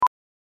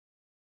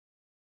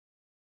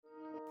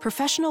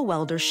Professional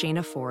welder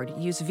Shayna Ford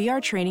used VR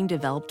training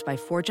developed by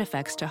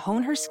ForgeFX to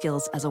hone her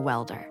skills as a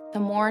welder. The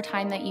more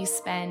time that you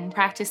spend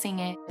practicing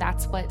it,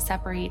 that's what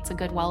separates a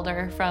good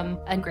welder from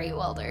a great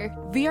welder.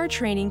 VR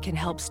training can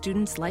help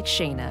students like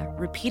Shayna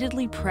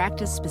repeatedly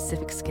practice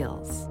specific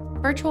skills.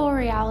 Virtual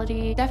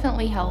reality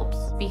definitely helps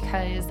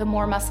because the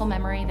more muscle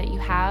memory that you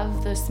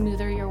have, the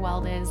smoother your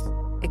weld is.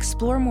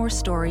 Explore more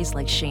stories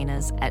like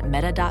Shayna's at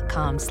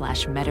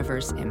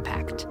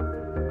meta.com/metaverseimpact.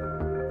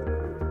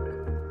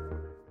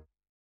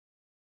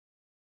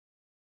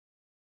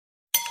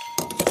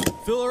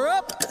 Fill her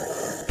up.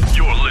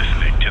 You're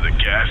listening to the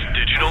Gas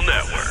Digital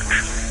Network.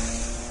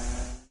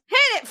 Hit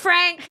it,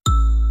 Frank!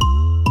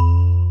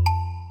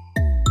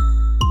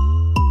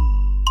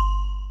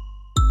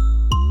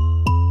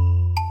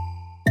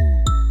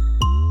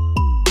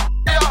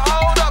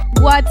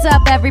 What's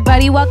up,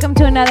 everybody? Welcome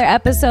to another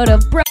episode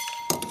of Bro.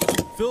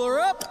 Fill her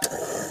up.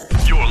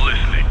 You're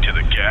listening to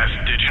the Gas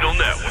Digital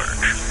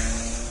Network.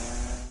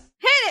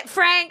 Hit it,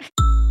 Frank!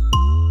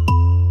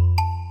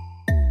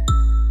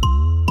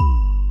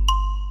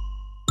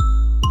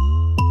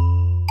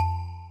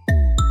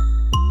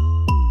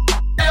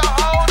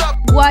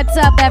 What's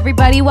up,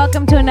 everybody?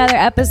 Welcome to another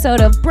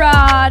episode of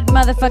Broad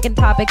Motherfucking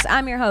Topics.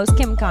 I'm your host,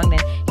 Kim Congdon,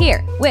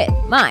 here with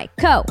my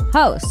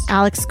co-host,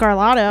 Alex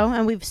Scarlato,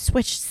 and we've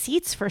switched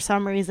seats for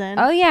some reason.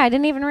 Oh, yeah, I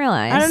didn't even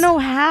realize. I don't know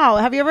how.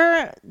 Do you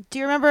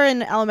remember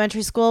in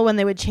elementary school when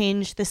they would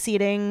change the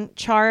seating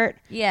chart?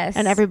 Yes.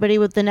 And everybody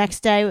would the next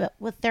day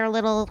with their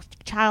little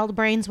child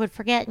brains would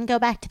forget and go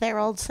back to their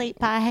old seat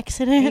by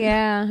accident.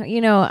 Yeah.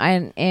 You know,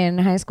 in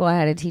high school, I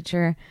had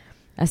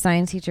a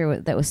science teacher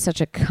that was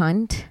such a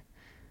cunt.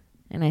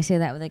 And I say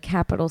that with a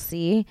capital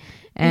C.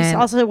 And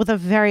also with a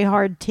very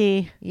hard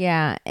T.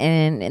 Yeah.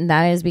 And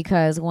that is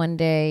because one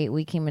day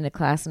we came into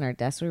class and our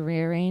desks were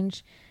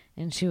rearranged.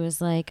 And she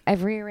was like,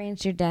 I've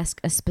rearranged your desk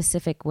a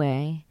specific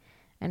way.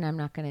 And I'm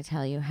not going to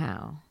tell you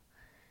how.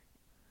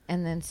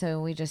 And then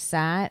so we just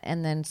sat.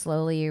 And then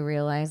slowly you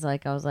realize, I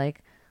was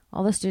like,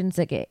 all the students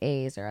that get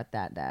A's are at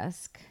that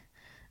desk.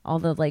 All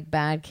the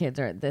bad kids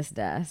are at this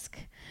desk.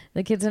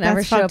 The kids that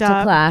never show up to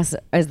class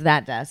is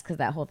that desk because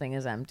that whole thing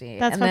is empty.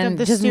 That's and fucked then up.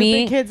 The just stupid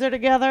me, kids are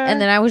together. And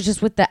then I was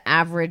just with the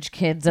average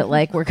kids that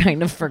were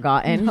kind of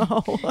forgotten.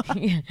 No.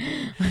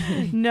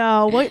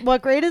 No.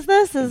 What grade is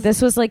this?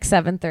 This was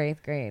 7th or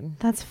 8th grade.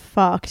 That's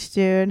fucked,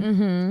 dude.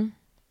 Mm-hmm.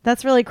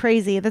 That's really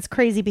crazy. That's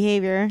crazy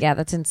behavior. Yeah,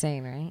 that's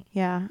insane, right?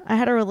 Yeah. I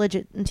had a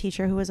religion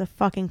teacher who was a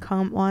fucking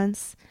cunt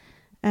once.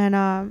 And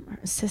her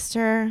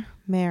sister,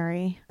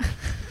 Mary.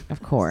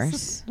 Of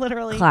course.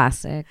 Literally.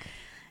 Classic.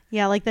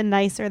 Yeah, the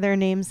nicer their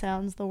name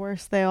sounds, the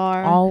worse they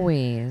are.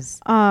 Always.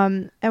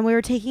 And we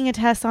were taking a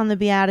test on the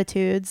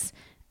Beatitudes,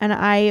 and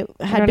I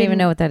don't even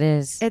know what that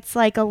is. It's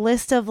a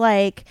list of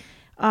I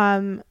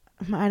can't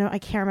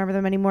remember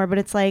them anymore, but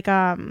it's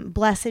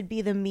blessed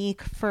be the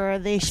meek, for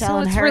they shall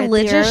inherit the earth. So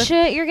it's religious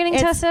shit you're getting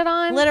tested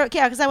on? Yeah,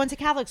 because I went to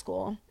Catholic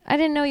school. I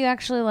didn't know you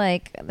actually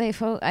I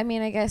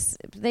guess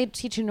they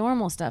teach you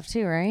normal stuff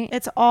too, right?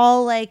 It's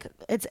all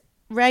it's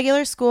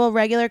regular school,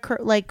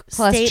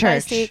 plus state church. by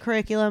state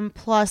curriculum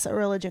plus a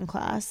religion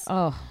class.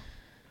 Oh.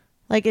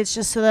 It's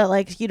just so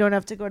that you don't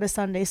have to go to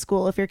Sunday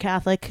school if you're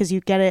Catholic because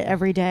you get it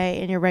every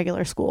day in your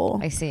regular school.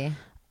 I see.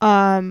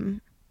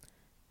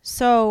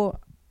 So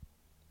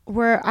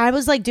I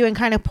was doing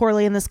kind of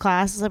poorly in this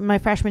class, my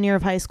freshman year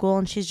of high school,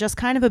 and she's just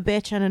kind of a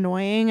bitch and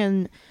annoying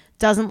and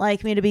doesn't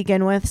like me to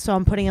begin with, so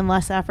I'm putting in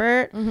less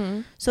effort.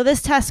 Mm-hmm. So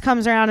this test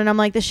comes around and I'm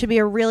like, this should be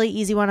a really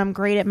easy one. I'm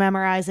great at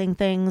memorizing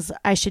things.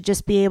 I should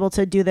just be able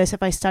to do this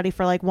if I study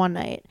for one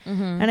night.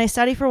 Mm-hmm. And I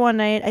study for one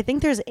night. I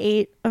think there's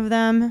 8 of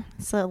them.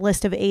 It's a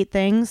list of 8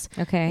 things.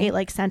 Okay.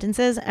 8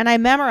 sentences. And I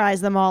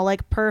memorize them all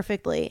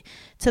perfectly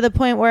to the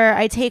point where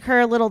I take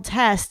her little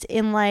test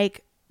in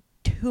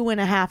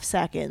 2.5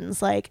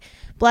 seconds.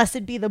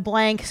 Blessed be the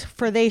blank,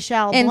 for they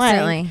shall blank.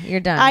 Instantly,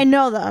 you're done. I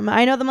know them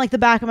like the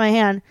back of my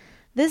hand.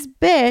 This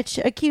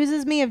bitch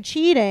accuses me of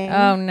cheating.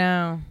 Oh,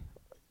 no.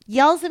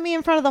 Yells at me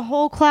in front of the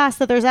whole class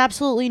that there's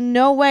absolutely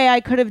no way I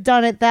could have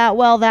done it that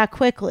well that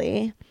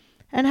quickly.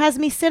 And has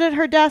me sit at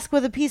her desk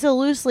with a piece of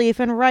loose leaf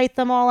and write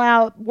them all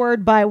out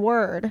word by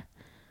word.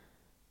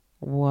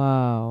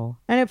 Whoa.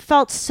 And it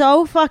felt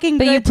so fucking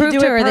good you to proved do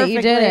to it her perfectly. that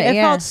you did it, It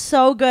felt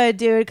so good,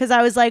 dude, because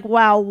I was like,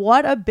 wow,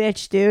 what a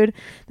bitch, dude.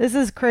 This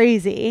is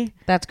crazy.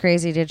 That's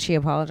crazy. Did she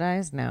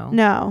apologize?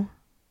 No.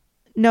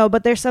 No,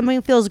 but there's something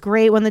that feels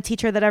great when the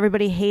teacher that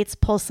everybody hates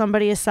pulls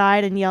somebody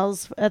aside and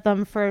yells at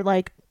them for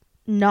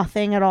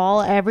nothing at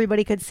all.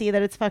 Everybody could see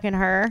that it's fucking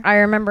her. I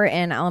remember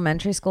in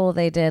elementary school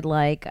they did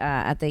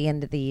at the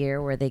end of the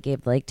year where they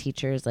gave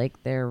teachers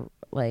their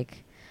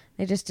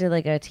they just did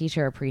a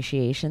teacher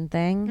appreciation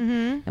thing.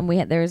 Mm-hmm.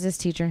 And there was this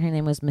teacher, her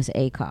name was Miss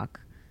Acock.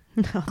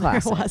 No,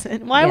 Classic. there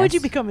wasn't. Why would you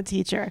become a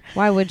teacher?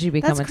 Why would you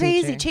become a teacher? That's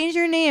crazy. Change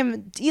your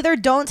name. Either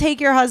don't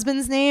take your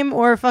husband's name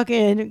or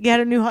fucking get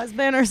a new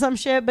husband or some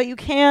shit, but you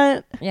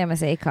can't. Yeah,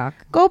 Miss Acock.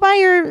 Go by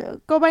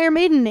your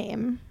maiden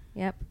name.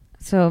 Yep.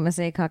 So Miss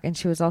Acock, and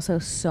she was also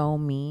so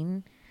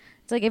mean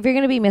It's like if you're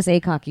gonna be Miss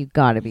Aycock, you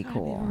gotta be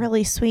cool.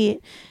 Really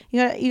sweet.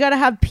 You gotta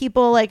have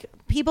people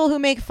who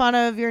make fun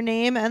of your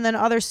name, and then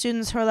other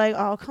students who are like,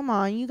 oh, come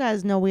on, you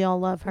guys know we all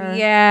love her.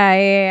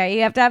 Yeah.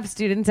 You have to have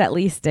students at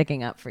least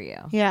sticking up for you.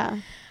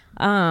 Yeah.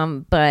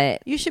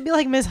 But You should be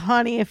like Miss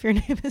Honey if your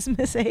name is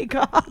Miss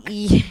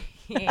Aycock.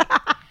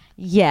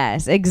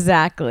 yes,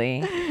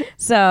 exactly.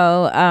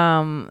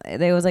 So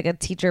there was like a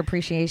teacher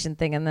appreciation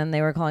thing, and then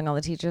they were calling all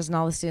the teachers, and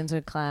all the students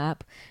would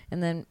clap.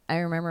 And then I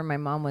remember my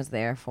mom was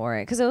there for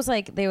it because it was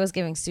like they was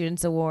giving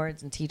students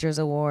awards and teachers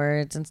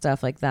awards and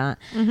stuff like that.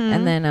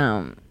 And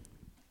then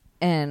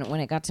and when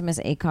it got to Miss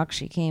Aycock,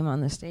 she came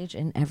on the stage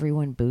and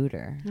everyone booed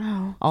her.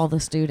 No. All the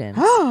students.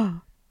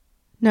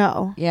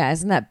 No. Yeah,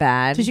 isn't that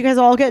bad? Did you guys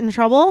all get in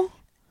trouble?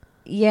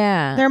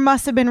 Yeah. There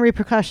must have been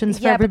repercussions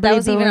for Yeah, but everybody that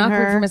was even booing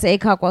awkward her. for Miss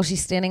Aycock while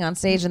she's standing on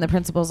stage and the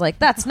principal's like,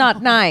 that's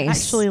not nice. I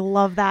actually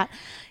love that.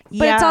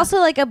 But it's also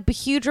like a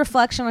huge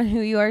reflection on who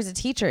you are as a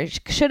teacher.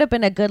 It should have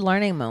been a good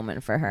learning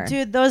moment for her.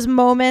 Dude, those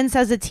moments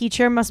as a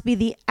teacher must be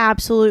the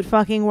absolute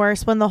fucking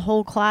worst when the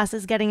whole class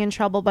is getting in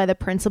trouble by the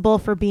principal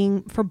for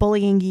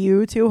bullying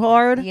you too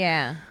hard.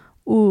 Yeah.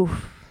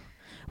 Oof.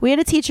 We had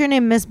a teacher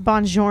named Miss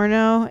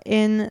Bongiorno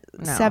in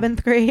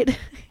 7th grade.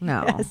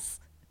 No. Yes.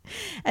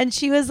 And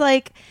she was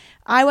like,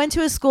 I went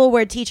to a school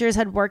where teachers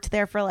had worked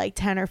there for like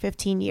 10 or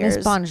 15 years.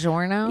 Miss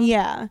Bongiorno?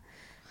 Yeah.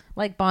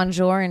 Like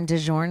bonjour and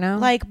DiGiorno?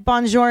 Like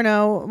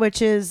Bongiorno,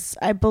 which is,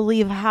 I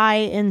believe, hi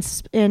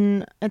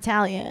in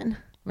Italian.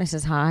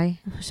 Mrs. Hi?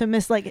 So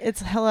Miss, like,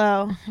 it's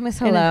hello. Miss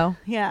Hello.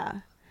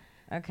 Yeah.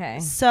 Okay.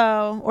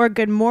 So, or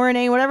good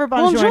morning, whatever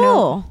Bongiorno.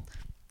 Bonjour.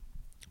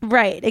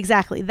 Right,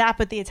 exactly. That,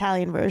 but the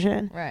Italian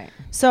version. Right.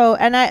 So,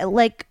 and I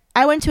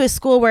went to a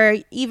school where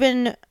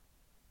even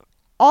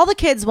all the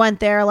kids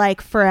went there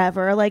like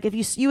forever. Like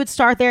if you would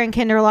start there in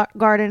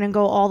kindergarten and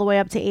go all the way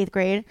up to 8th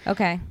grade.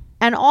 Okay.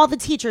 And all the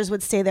teachers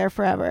would stay there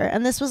forever.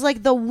 And this was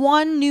like the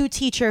one new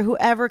teacher who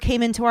ever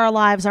came into our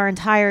lives, our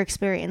entire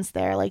experience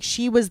there. Like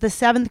she was the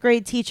 7th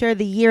grade teacher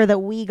the year that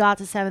we got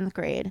to 7th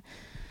grade.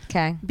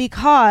 Okay.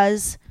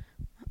 Because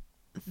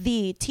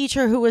the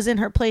teacher who was in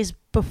her place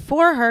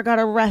before her got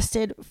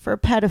arrested for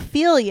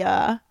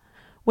pedophilia,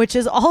 which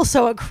is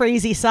also a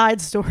crazy side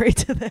story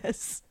to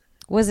this.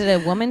 Was it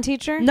a woman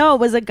teacher? No,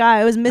 it was a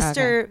guy. It was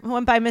Mr.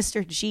 Went by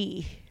Mr.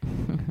 G.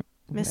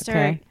 Mr.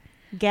 Okay.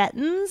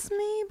 Gettins,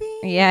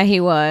 maybe? Yeah,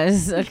 he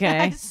was.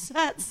 Okay. Yes,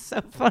 that's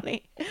so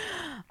funny.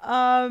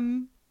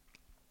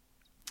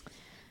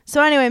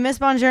 So anyway, Miss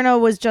Bongiorno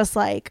was just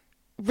like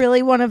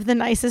really one of the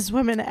nicest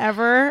women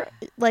ever.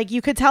 Like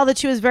you could tell that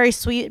she was very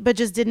sweet, but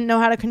just didn't know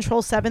how to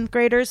control 7th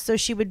graders. So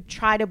she would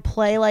try to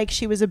play like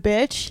she was a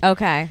bitch.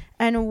 Okay.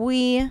 And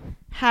we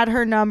had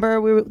her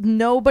number.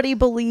 Nobody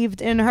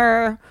believed in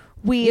her.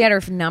 You had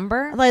her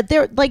number? Like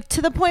they're like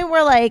to the point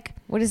where like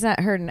What is that?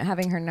 Her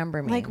having her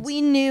number means? like we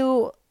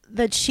knew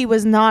that she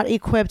was not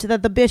equipped,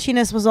 that the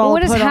bitchiness was all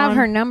what does put have on.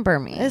 her number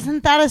mean?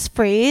 Isn't that a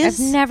phrase?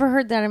 I've never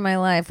heard that in my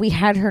life. We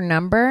had her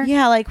number?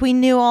 Yeah, like we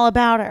knew all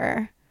about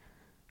her.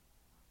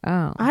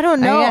 Oh. I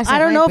don't know. guess it I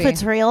don't know might if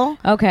it's real,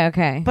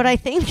 Okay. but I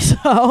think so.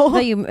 I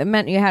thought you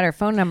meant you had her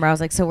phone number. I was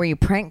like, so were you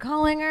prank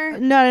calling her?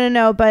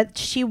 No. But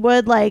she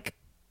would like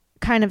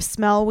kind of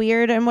smell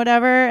weird and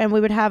whatever. And we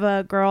would have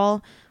a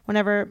girl,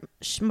 whenever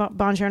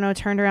Bongiorno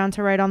turned around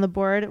to write on the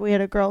board, we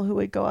had a girl who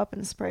would go up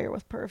and spray her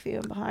with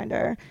perfume behind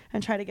her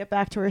and try to get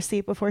back to her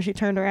seat before she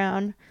turned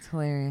around. It's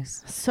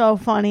hilarious. So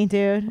funny,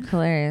 dude.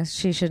 Hilarious.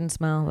 She shouldn't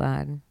smell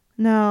bad.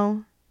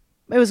 No.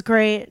 It was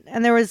great.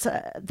 And there was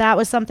that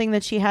was something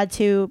that she had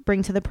to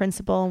bring to the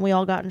principal, and we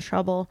all got in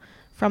trouble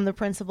from the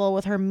principal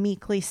with her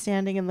meekly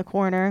standing in the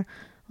corner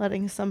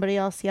letting somebody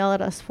else yell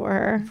at us for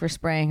her. For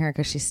spraying her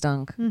because she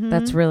stunk.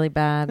 That's really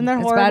bad. Isn't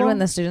that it's bad horrible? when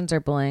the students are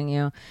bullying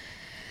you.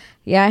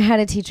 Yeah, I had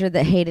a teacher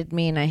that hated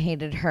me and I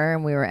hated her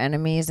and we were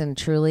enemies, and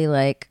truly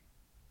like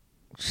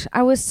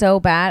I was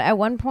so bad. At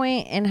one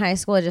point in high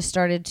school I just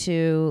started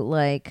to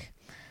like,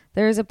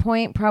 there was a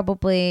point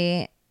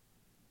probably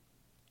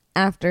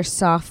after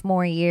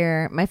sophomore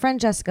year, my friend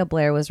Jessica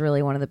Blair was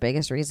really one of the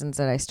biggest reasons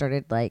that I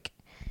started like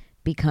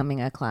becoming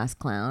a class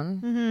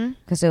clown,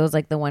 because it was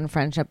like the one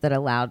friendship that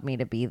allowed me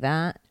to be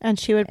that. And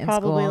she would In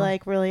probably school.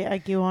 like really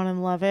egg you on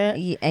and love it.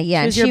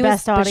 Yeah, She was your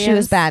best but she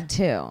was audience? bad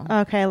too.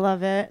 Okay,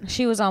 love it.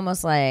 She was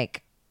almost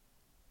like,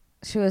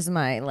 she was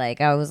my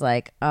like, I was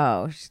like,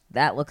 oh,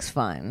 that looks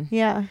fun.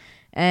 Yeah.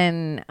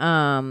 And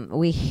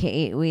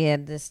we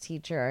had this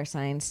teacher, our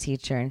science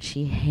teacher, and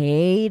she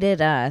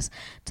hated us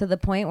to the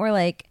point where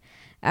like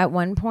at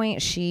one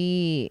point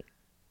she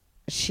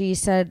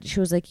said, she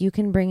was like, you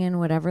can bring in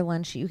whatever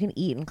lunch you can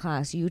eat in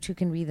class. You two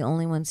can be the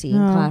only ones to eat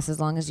in class as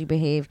long as you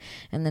behave.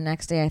 And the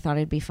next day I thought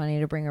it'd be funny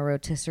to bring a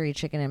rotisserie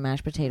chicken and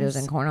mashed potatoes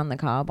and corn on the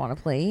cob on a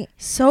plate.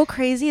 So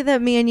crazy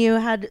that me and you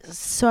had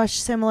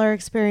such similar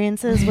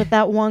experiences with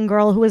that one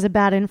girl who was a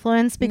bad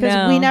influence, because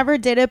No. we never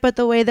did it, but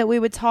the way that we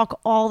would talk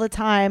all the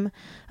time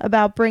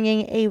about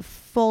bringing a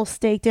full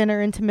steak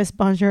dinner into Miss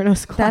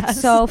Bongiorno's class.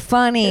 That's so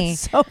funny.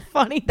 It's so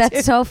funny. That's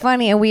too. so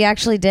funny. And we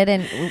actually did.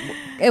 And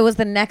it was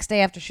the next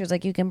day after she was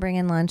like, you can bring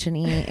in lunch and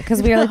eat.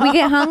 Because we were like, we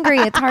get hungry.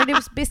 It's hard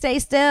to stay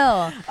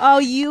still. Oh,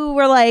 you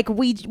were like,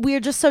 we are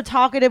just so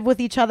talkative with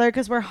each other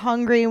because we're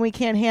hungry and we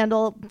can't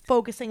handle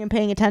focusing and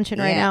paying attention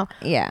right now.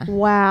 Yeah.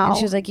 Wow. And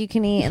she was like, you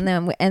can eat. And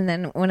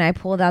then when I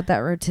pulled out that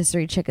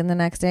rotisserie chicken the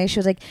next day, she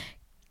was like,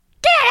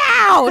 get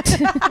out.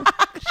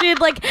 She had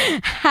like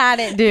had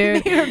it,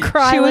 dude. Made her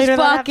cry she was later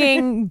that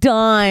fucking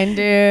done,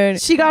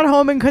 dude. She got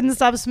home and couldn't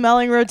stop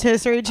smelling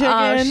rotisserie chicken.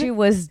 Oh, she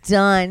was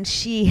done.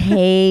 She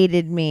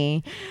hated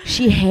me.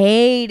 She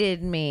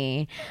hated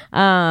me.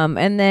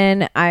 And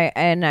then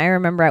I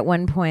remember at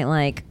one point,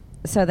 like,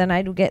 so then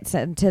I'd get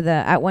sent to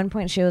at one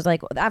point she was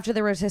like, after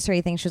the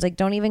rotisserie thing, she was like,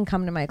 don't even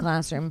come to my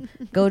classroom.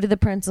 Go to the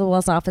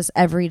principal's office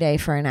every day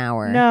for an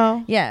hour.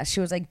 No. Yeah. She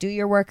was like, do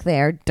your work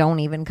there. Don't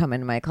even come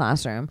into my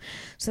classroom.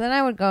 So then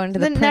I would go into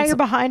then the now you're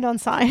behind on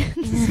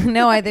science.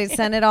 No, they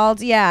sent it all.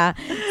 Yeah.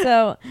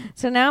 So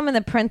now I'm in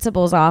the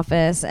principal's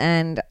office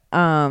and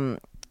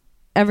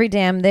every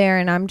day I'm there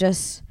and I'm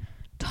just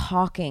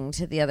talking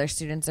to the other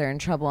students that are in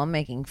trouble. I'm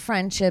making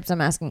friendships. I'm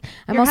asking.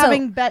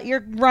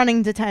 You're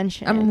running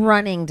detention. I'm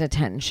running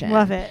detention.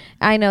 Love it.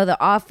 I know the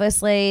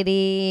office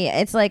lady.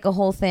 It's like a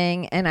whole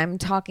thing, and I'm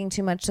talking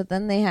too much. So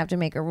then they have to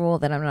make a rule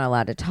that I'm not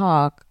allowed to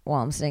talk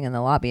while I'm sitting in the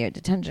lobby at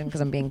detention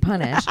because I'm being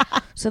punished.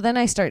 So then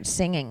I start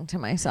singing to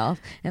myself,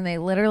 and they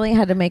literally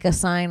had to make a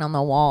sign on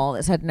the wall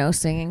that said no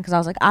singing because I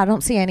was like, I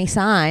don't see any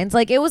signs.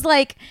 Like it was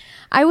like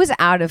I was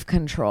out of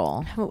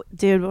control.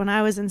 Dude, when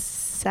I was in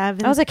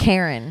 7th, I was a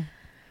Karen.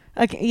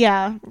 Okay,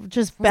 yeah,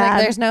 just I was bad.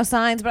 like, there's no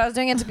signs, but I was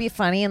doing it to be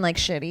funny and like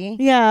shitty.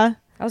 Yeah.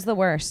 I was the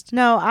worst.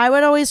 No, I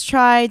would always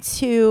try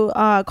to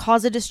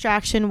cause a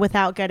distraction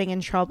without getting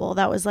in trouble.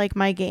 That was like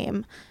my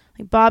game.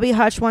 Like Bobby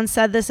Hutch once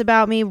said this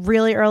about me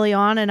really early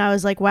on, and I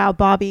was like, wow,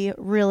 Bobby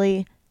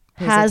really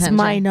has attention.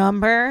 my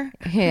number.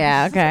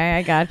 Yeah, okay,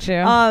 I got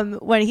you.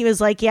 When he was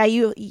like, yeah,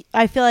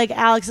 I feel like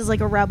Alex is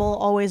like a rebel,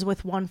 always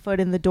with one foot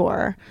in the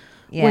door,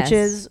 Yes. which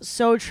is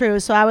so true.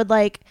 So I would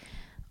like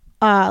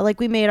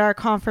we made our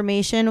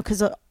confirmation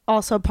because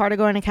also part of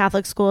going to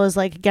Catholic school is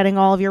like getting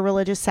all of your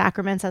religious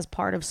sacraments as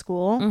part of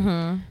school.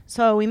 Mm-hmm.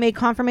 So we made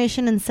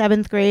confirmation in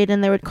 7th grade,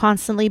 and they would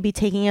constantly be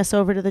taking us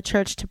over to the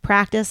church to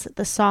practice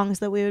the songs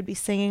that we would be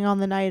singing on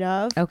the night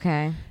of.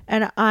 Okay.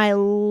 And I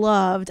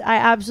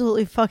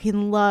absolutely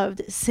fucking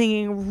loved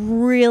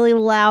singing really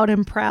loud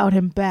and proud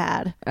and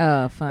bad.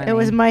 Oh, funny. It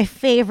was my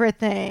favorite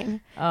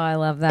thing. Oh, I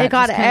love that. It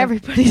got Just kind of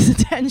everybody's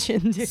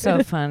attention, dude.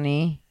 so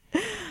funny.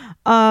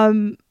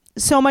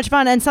 So much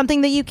fun, and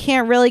something that you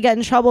can't really get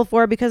in trouble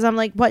for because I'm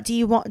like, what do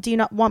you want? Do you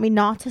not want me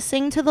not to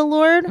sing to the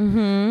Lord?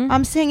 Mm-hmm.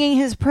 I'm singing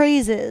his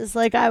praises.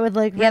 Like I would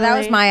like. Yeah, that was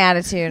really- my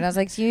attitude. I was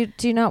like, do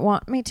you not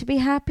want me to be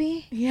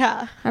happy?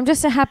 Yeah. I'm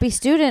just a happy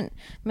student,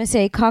 Miss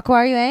Aycock.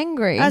 Why are you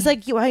angry? I was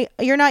like,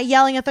 you're not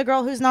yelling at the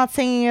girl who's not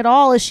singing at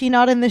all. Is she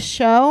not in this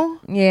show?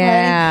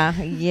 yeah,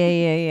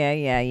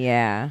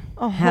 yeah.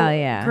 Oh, Hell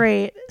yeah.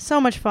 Great. So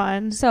much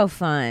fun. So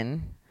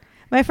fun.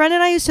 My friend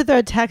and I used to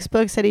throw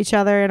textbooks at each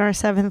other in our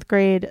 7th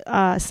grade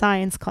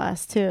science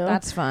class too.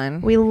 That's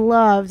fun. We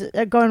loved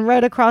going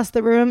right across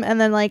the room,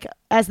 and then like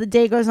as the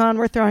day goes on,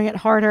 we're throwing it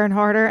harder and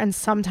harder, and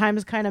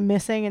sometimes kind of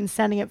missing and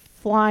sending it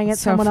flying at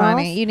so someone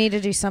funny. else. You need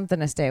to do something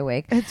to stay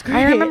awake. It's great.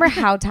 I remember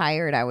how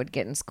tired I would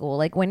get in school.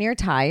 Like when you're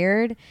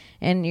tired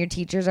and your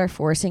teachers are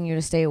forcing you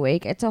to stay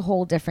awake, it's a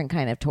whole different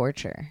kind of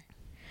torture.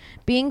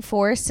 Being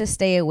forced to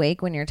stay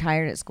awake when you're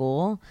tired at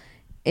school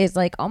is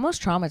like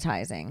almost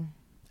traumatizing.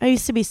 I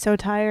used to be so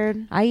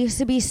tired. I used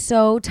to be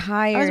so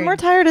tired. I was more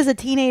tired as a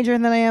teenager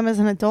than I am as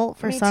an adult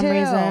for Me some too.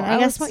 reason. I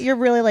guess you're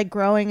really like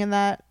growing in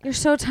that. You're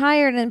so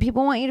tired and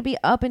people want you to be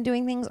up and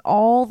doing things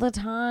all the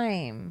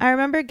time. I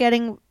remember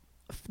getting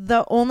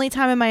the only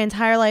time in my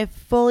entire life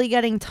fully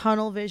getting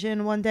tunnel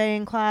vision one day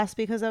in class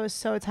because I was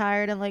so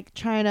tired and like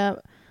trying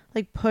to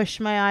like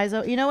push my eyes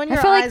out. You know when your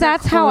I feel like eyes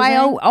that's are how I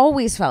closing?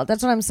 always felt.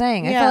 That's what I'm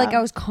saying. I Yeah. felt like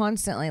I was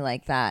constantly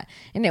like that.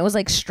 And it was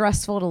like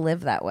stressful to live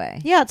that way.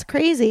 Yeah, it's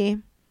crazy.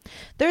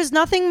 There's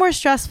nothing more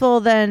stressful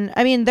than,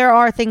 I mean, there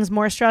are things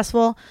more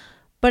stressful,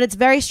 but it's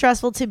very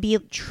stressful to be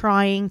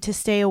trying to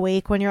stay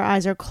awake when your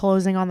eyes are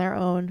closing on their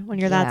own, when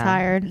you're that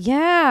tired.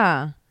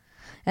 Yeah.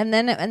 And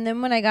then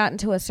when I got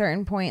into a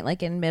certain point,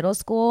 like in middle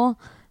school,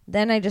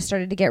 then I just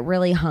started to get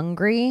really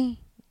hungry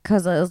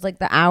because it was like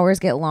the hours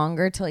get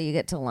longer till you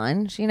get to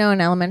lunch. You know,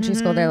 in elementary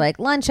school, they're like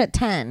lunch at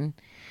 10.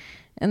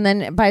 And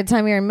then by the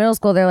time you're in middle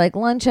school, they're like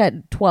lunch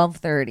at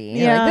 12:30.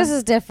 You're Yeah. like, this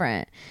is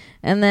different.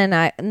 And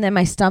then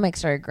my stomach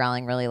started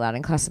growling really loud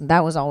in class, and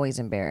that was always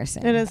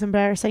embarrassing. It is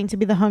embarrassing to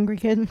be the hungry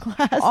kid in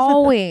class.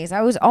 Always.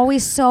 I was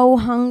always so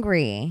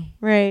hungry.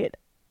 Right.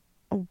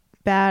 Oh,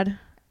 bad.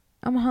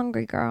 I'm a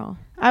hungry girl.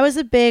 I was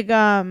a big,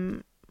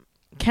 can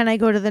I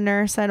go to the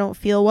nurse? I don't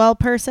feel well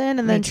person.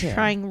 And Me then too.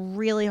 trying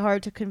really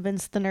hard to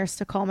convince the nurse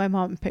to call my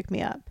mom and pick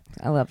me up.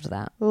 I loved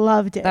that.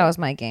 Loved it. That was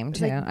my game was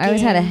too. a I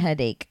always had a game.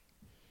 headache.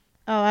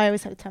 Oh, I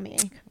always had a tummy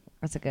ache.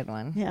 That's a good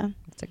one. Yeah.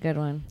 That's a good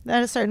one.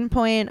 At a certain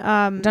point,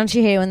 Don't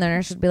you hate when the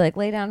nurse would be like,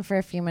 lay down for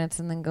a few minutes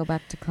and then go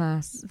back to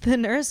class? the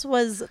nurse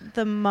was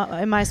in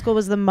my school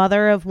was the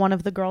mother of one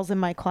of the girls in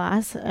my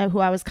class who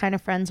I was kind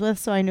of friends with,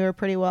 so I knew her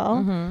pretty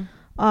well.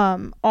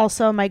 Mm-hmm.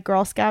 Also, my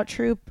Girl Scout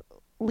troop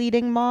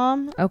leading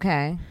mom.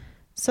 Okay.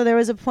 So there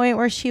was a point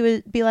where she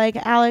would be like,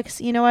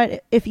 Alex, you know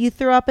what? If you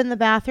threw up in the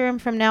bathroom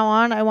from now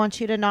on, I want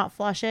you to not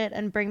flush it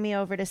and bring me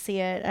over to see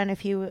it. And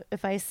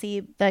if I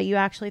see that you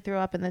actually threw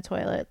up in the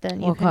toilet, then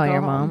We'll you can call go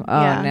your home. mom.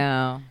 Oh, Yeah.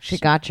 no. She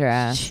got your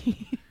ass.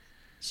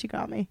 She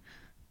got me.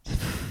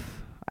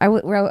 I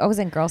was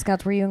in Girl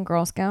Scouts. Were you in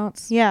Girl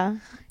Scouts? Yeah.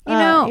 You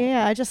know.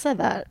 Yeah, I just said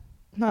that.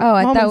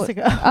 I moments thought.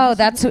 ago. Oh,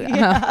 that's who.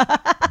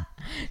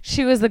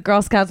 She was the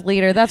Girl Scouts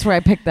leader. That's where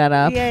I picked that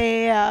up.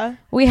 Yeah.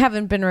 We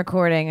haven't been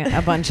recording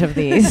a bunch of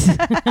these.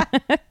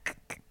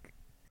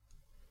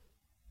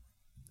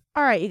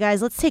 All right, you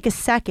guys, let's take a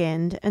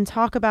second and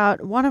talk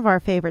about one of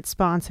our favorite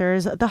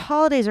sponsors. The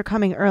holidays are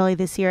coming early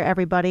this year,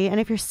 everybody. And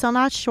if you're still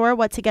not sure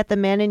what to get the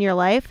man in your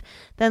life,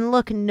 then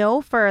look no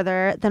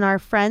further than our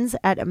friends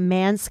at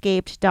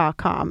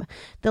Manscaped.com.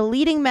 The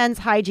leading men's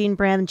hygiene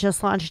brand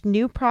just launched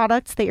new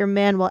products that your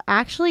man will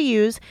actually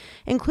use,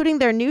 including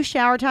their new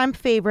shower time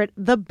favorite,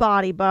 the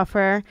Body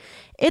Buffer.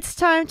 It's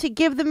time to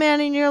give the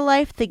man in your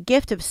life the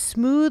gift of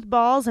smooth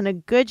balls and a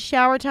good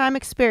shower time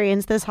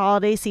experience this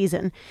holiday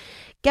season.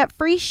 Get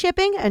free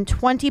shipping and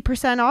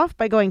 20% off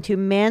by going to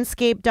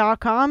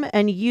manscaped.com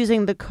and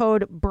using the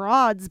code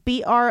BROADS,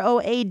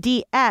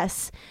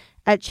 BROADS,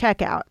 at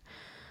checkout.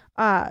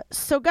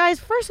 So guys,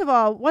 first of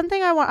all, one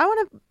thing I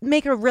want to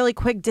make a really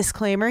quick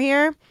disclaimer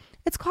here.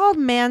 It's called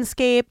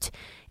Manscaped.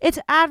 It's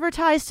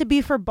advertised to be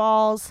for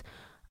balls.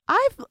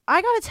 I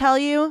got to tell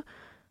you,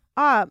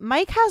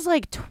 Mike has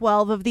like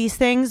 12 of these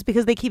things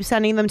because they keep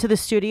sending them to the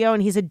studio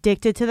and he's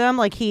addicted to them.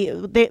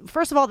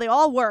 First of all, they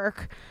all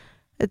work.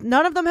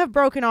 None of them have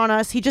broken on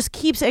us. He just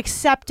keeps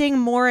accepting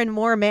more and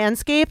more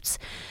Manscapeds.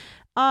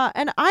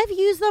 And I've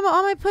used them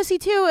on my pussy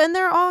too, and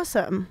they're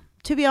awesome,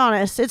 to be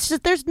honest. It's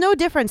just, there's no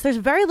difference. There's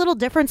very little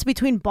difference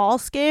between ball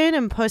skin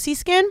and pussy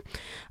skin.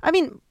 I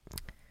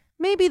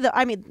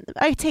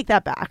take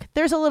that back.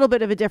 There's a little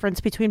bit of a difference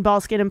between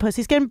ball skin and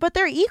pussy skin, but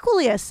they're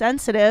equally as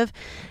sensitive.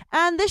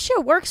 And this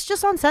shit works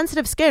just on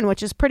sensitive skin,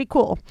 which is pretty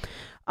cool.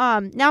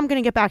 Now I'm going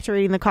to get back to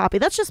reading the copy.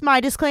 That's just my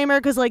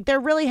disclaimer because they're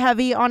really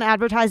heavy on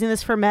advertising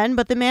this for men,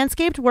 but the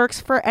Manscaped works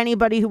for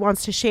anybody who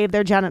wants to shave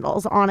their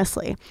genitals,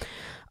 honestly.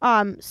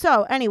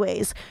 So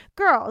anyways,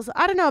 girls,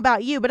 I don't know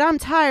about you, but I'm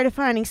tired of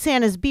finding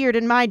Santa's beard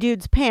in my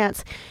dude's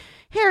pants.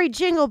 Hairy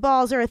jingle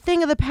balls are a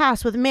thing of the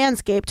past with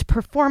Manscaped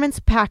Performance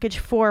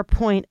Package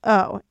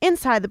 4.0.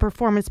 Inside the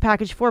Performance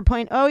Package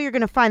 4.0, you're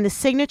going to find the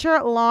signature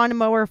Lawn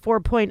Mower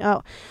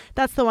 4.0.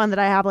 That's the one that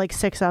I have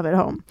 6 of at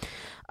home.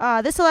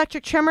 This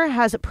electric trimmer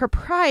has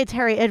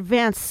proprietary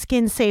advanced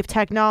skin-safe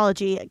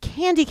technology.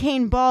 Candy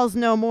cane balls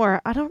no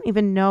more. I don't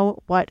even know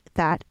what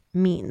that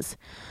means.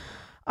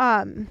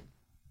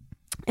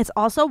 It's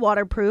also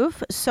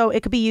waterproof, so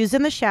it could be used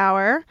in the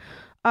shower,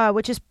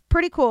 which is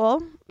pretty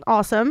cool.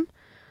 Awesome.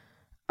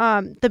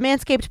 The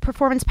Manscaped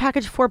Performance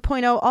Package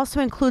 4.0 also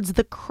includes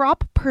the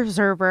Crop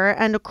Preserver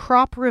and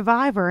Crop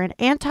Reviver, an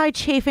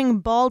anti-chafing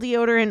ball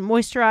deodorant,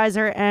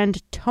 moisturizer,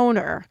 and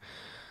toner.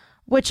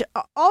 Which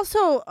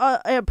also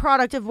a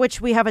product of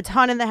which we have a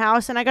ton in the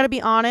house. And I got to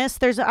be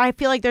honest, I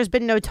feel like there's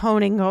been no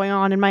toning going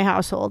on in my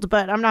household,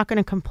 but I'm not going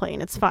to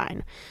complain. It's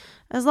fine.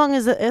 As long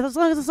as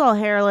it's all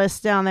hairless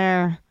down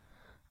there,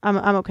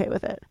 I'm okay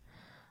with it.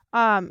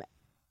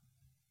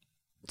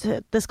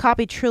 This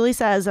copy truly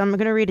says, I'm going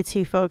to read it to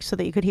you folks so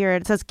that you could hear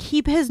it. It says,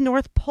 keep his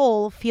North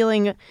Pole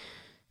feeling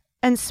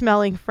and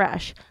smelling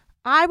fresh.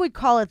 I would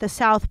call it the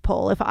South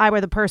Pole if I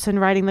were the person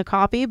writing the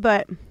copy,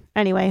 but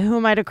anyway, who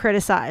am I to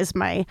criticize?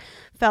 My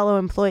fellow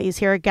employees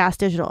here at Gas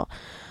Digital.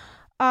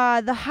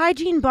 The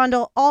hygiene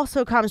bundle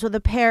also comes with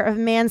a pair of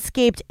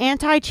Manscaped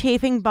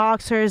anti-chafing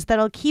boxers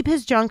that'll keep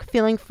his junk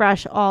feeling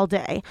fresh all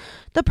day.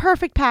 The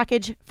perfect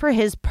package for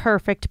his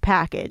perfect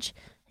package.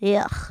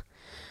 Ugh.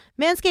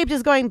 Manscaped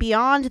is going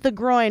beyond the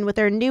groin with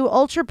their new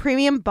ultra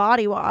premium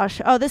body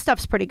wash. Oh, this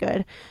stuff's pretty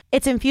good.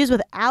 It's infused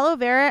with aloe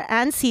vera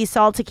and sea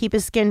salt to keep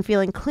his skin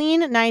feeling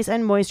clean, nice,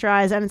 and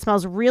moisturized, and it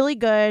smells really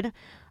good.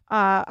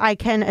 I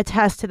can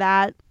attest to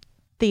that.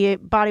 The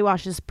body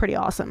wash is pretty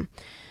awesome.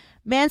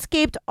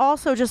 Manscaped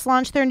also just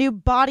launched their new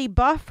Body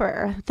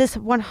Buffer. This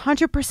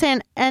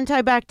 100%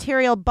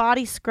 antibacterial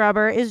body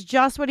scrubber is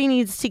just what he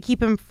needs to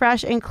keep him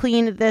fresh and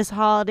clean this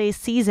holiday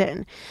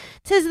season.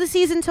 'Tis the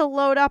season to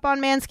load up on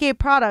Manscaped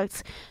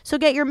products. So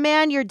get your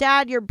man, your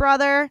dad, your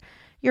brother,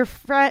 your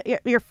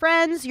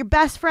friends, your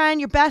best friend,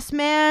 your best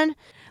man,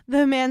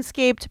 the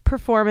Manscaped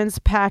Performance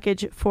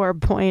Package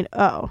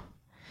 4.0.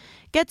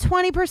 Get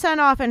 20%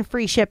 off and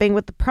free shipping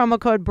with the promo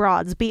code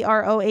BROADS,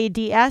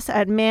 BROADS,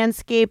 at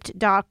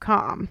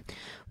manscaped.com.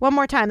 One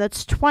more time,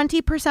 that's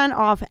 20%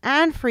 off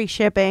and free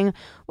shipping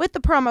with the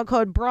promo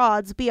code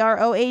BROADS,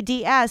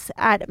 BROADS,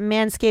 at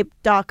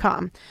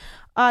manscaped.com.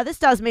 This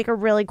does make a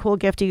really cool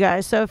gift, you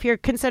guys. So if you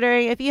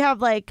have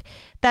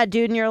that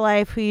dude in your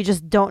life who you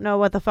just don't know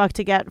what the fuck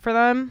to get for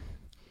them,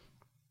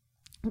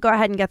 go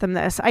ahead and get them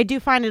this. I do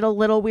find it a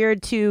little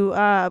weird to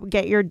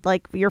get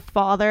your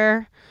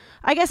father,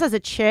 I guess as a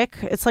chick,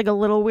 it's like a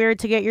little weird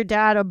to get your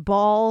dad a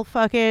ball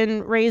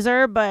fucking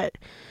razor, but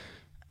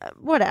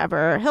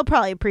whatever. He'll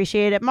probably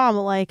appreciate it. Mom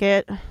will like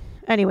it.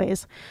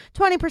 Anyways,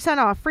 20%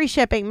 off, free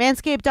shipping,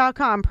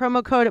 manscaped.com,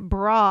 promo code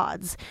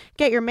BROADS.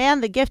 Get your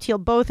man the gift you'll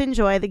both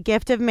enjoy, the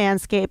gift of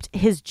Manscaped.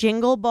 His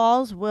jingle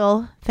balls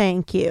will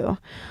thank you.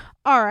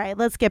 All right,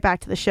 let's get back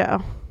to the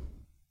show.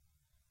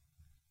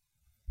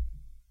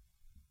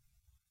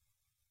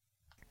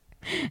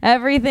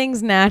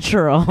 Everything's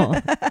natural.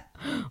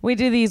 We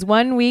do these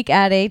 1 week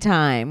at a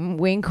time.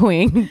 Wink,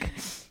 wink.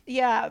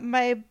 Yeah,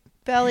 my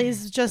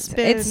belly's just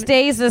been... It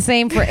stays the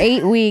same for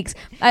 8 weeks.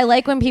 I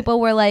like when people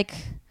were like,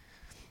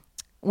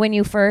 when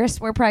you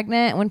first were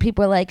pregnant, when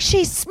people were like,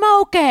 she's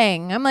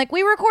smoking. I'm like,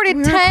 we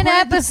recorded 10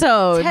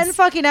 episodes. 10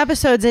 fucking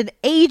episodes and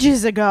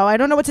ages ago. I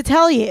don't know what to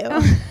tell you.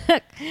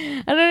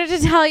 I don't know what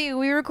to tell you.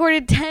 We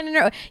recorded 10 in a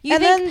row. You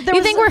And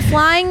think we're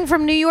flying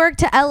from New York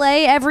to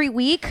LA every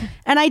week?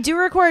 And I do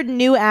record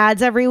new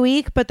ads every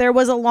week, but there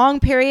was a long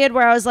period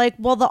where I was like,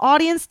 well, the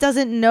audience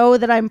doesn't know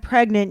that I'm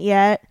pregnant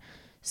yet.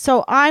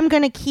 So I'm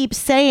going to keep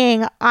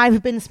saying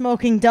I've been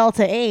smoking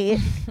Delta 8.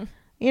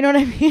 You know what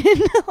I mean?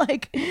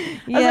 Like,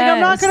 I was like,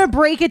 I'm not going to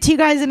break it to you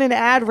guys in an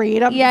ad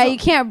read. You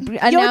can't Yo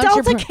announce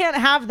Delta can't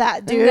have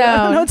that, dude. No, I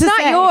don't know what it's to not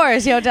say.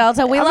 yours, Yo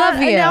Delta. We I'm love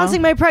not you. announcing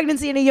my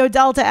pregnancy in a Yo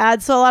Delta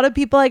ad, so a lot of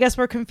people, I guess,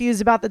 were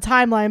confused about the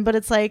timeline, but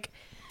it's like,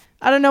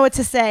 I don't know what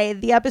to say.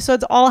 The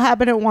episodes all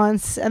happen at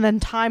once, and then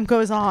time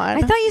goes on.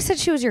 I thought you said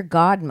she was your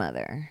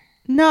godmother.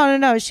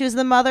 No. She was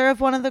the mother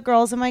of one of the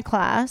girls in my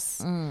class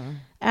and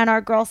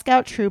our Girl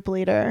Scout troop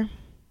leader.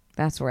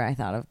 That's where I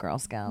thought of Girl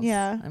Scouts.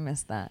 Yeah. I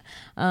missed that.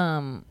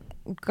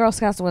 Girl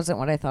Scouts wasn't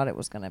what I thought it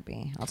was going to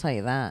be. I'll tell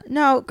you that.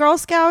 No, Girl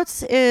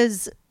Scouts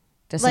is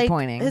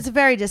Disappointing. Like, it's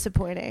very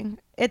disappointing.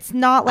 It's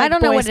not like I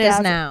don't know Boy what Scouts. it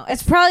is now.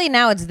 It's probably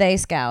now it's They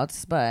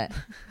Scouts, but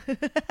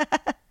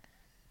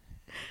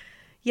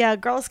yeah,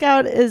 Girl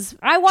Scout is.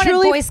 I wanted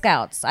truly, Boy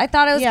Scouts. I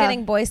thought I was Yeah.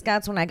 getting Boy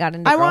Scouts when I got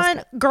into I Girl want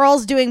Scouts.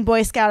 girls doing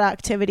Boy Scout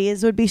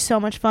activities. It would be so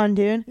much fun,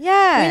 dude.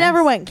 Yeah. We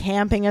never went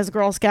camping as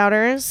Girl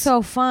Scouters.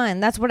 So fun.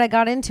 That's what I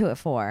got into it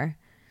for.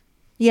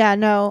 Yeah,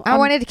 no. I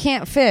wanted to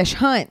camp, fish,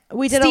 hunt,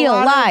 We did a steal,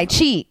 lot of- lie,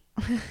 cheat.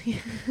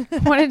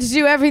 Wanted to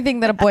do everything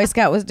that a Boy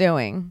Scout was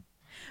doing.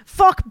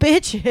 fuck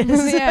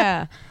bitches.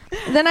 Yeah.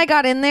 Then I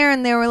got in there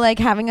and they were like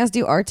having us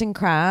do arts and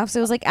crafts.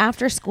 It was like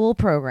after school A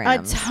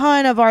programs.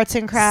 ton of arts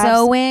and crafts.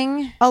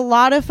 Sewing. A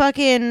lot of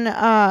fucking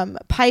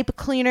pipe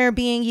cleaner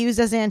being used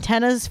as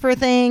antennas for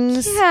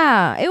things.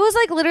 Yeah. It was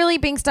like literally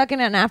being stuck in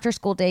an after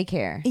school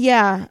daycare.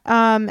 Yeah.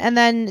 And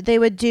then they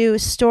would do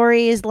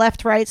stories,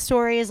 left-right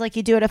stories, like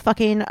you do at a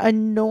fucking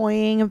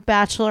annoying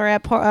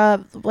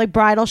bachelorette, like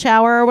bridal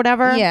shower or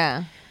whatever.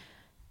 Yeah.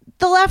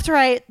 The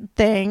left-right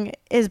thing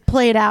is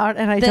played out,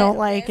 and I don't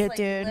like it,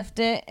 dude. Lift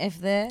it if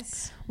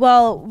this.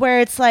 Well, where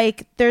it's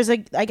like there's I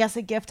guess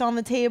a gift on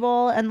the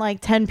table and like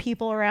 10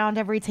 people around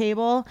every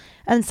table,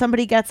 and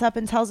somebody gets up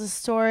and tells a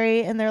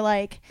story, and they're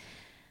like,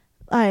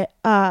 as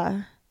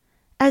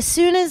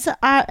soon as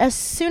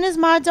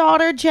my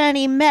daughter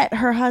Jenny met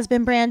her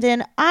husband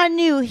Brandon, I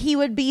knew he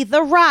would be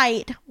the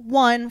right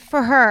one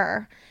for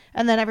her.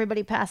 And then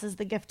everybody passes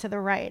the gift to the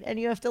right, and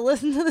you have to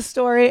listen to the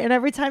story. And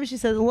every time she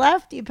says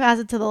left, you pass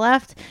it to the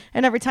left,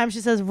 and every time she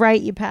says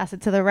right, you pass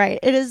it to the right.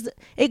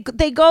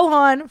 They go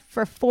on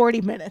for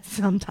 40 minutes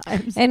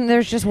sometimes. And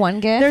there's just one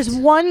gift? There's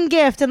one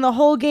gift, and the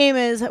whole game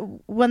is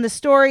when the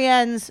story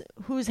ends,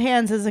 whose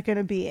hands is it going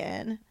to be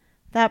in?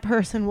 That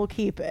person will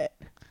keep it.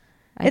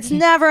 It's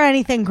never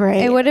anything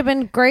great. It would have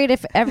been great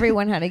if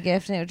everyone had a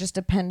gift and it just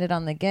depended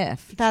on the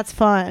gift. That's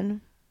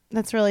fun.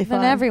 That's really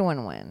fun. Then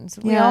everyone wins.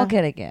 We Yeah. all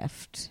get a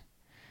gift.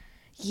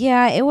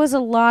 Yeah, it was a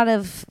lot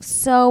of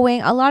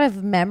sewing, a lot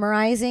of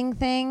memorizing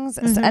things.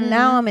 And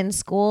now I'm in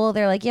school.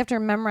 They're like, you have to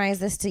memorize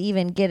this to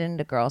even get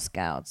into Girl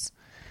Scouts.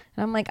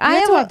 And I'm like, I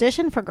had to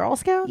audition for Girl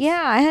Scouts?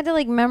 Yeah, I had to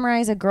like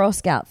memorize a Girl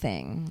Scout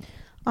thing.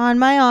 On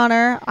my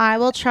honor, I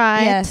will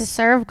try Yes. to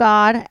serve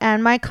God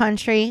and my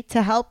country,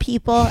 to help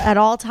people at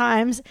all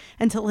times,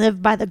 and to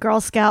live by the Girl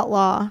Scout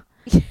law.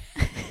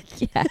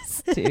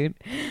 Yes, dude.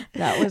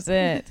 That was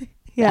it.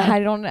 Yeah.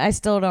 I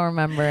still don't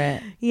remember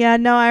it. Yeah,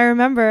 no, I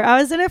remember. I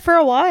was in it for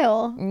a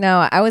while.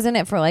 No, I was in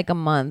it for like a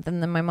month,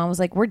 and then my mom was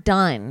like, we're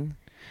done.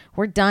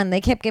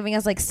 They kept giving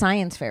us like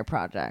science fair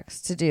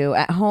projects to do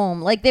at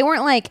home. Like they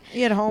weren't like,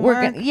 You had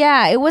homework?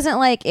 yeah, it wasn't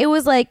like, it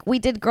was like we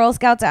did Girl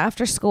Scouts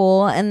after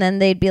school, and then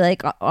they'd be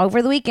like,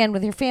 over the weekend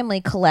with your family,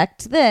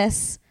 collect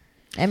this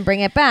and bring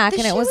it back.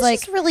 This And it shit was like,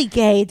 just really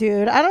gay,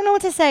 dude. I don't know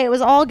what to say. It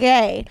was all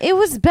gay. it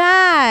was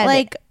bad.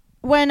 Like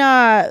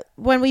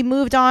when we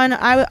moved on,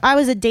 I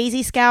was a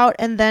Daisy Scout,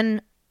 and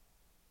then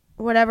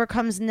whatever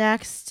comes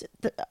next,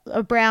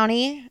 a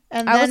brownie,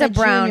 and I then was a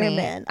brownie. junior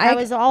min. I I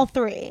was all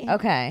three.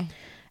 okay.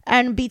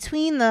 And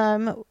between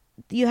them,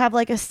 you have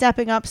like a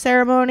stepping up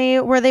ceremony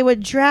where they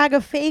would drag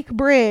a fake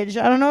bridge.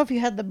 I don't know if you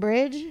had the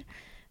bridge.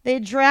 They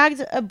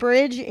dragged a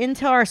bridge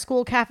into our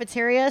school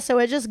cafeteria, so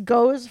it just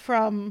goes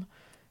from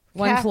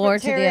One floor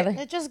to the cafeteria.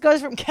 other. It just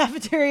goes from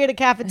cafeteria to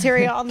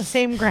cafeteria on the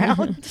same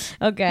ground.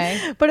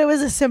 Okay. But it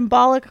was a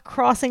symbolic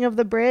crossing of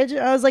the bridge.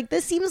 I was like,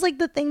 this seems like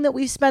the thing that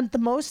we've spent the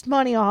most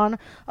money on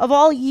of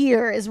all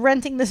year is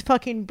renting this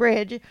fucking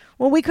bridge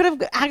when we could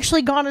have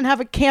actually gone and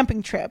have a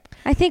camping trip.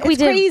 I think we It's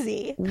did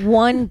crazy.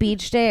 one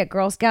beach day at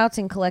Girl Scouts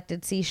and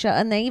collected seashell.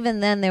 And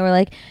even then they were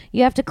like,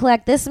 you have to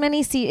collect this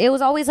many It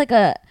was always like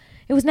it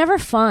was never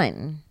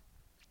fun.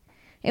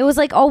 It was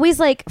like always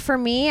like, for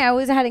me, I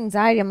always had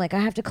anxiety. I'm like, I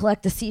have to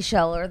collect the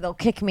seashell or they'll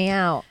kick me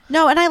out.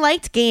 No, and I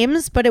liked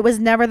games, but it was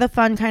never the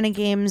fun kind of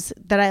games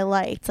that I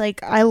liked.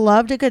 Like, I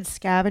loved a good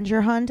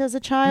scavenger hunt as a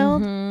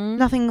child.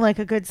 Nothing like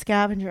a good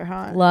scavenger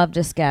hunt. Loved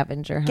a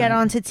scavenger hunt. Get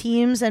onto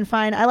teams and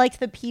find. I liked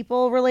the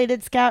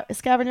people-related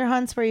scavenger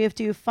hunts where you have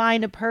to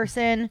find a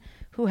person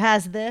who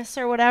has this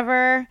or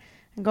whatever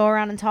and go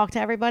around and talk to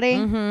everybody.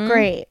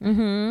 Great.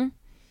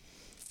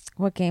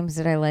 What games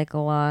did I like a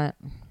lot?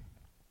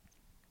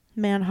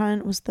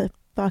 Manhunt was the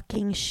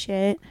fucking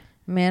shit.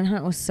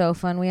 Manhunt was so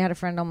fun. We had a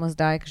friend almost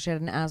die because she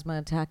had an asthma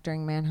attack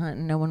during Manhunt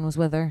and no one was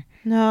with her.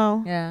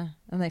 No. Yeah.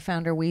 And they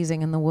found her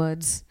wheezing in the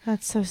woods.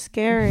 That's so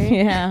scary.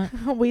 Yeah.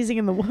 Wheezing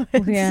in the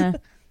woods. Yeah.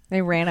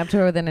 They ran up to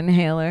her with an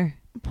inhaler.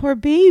 Poor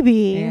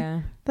baby.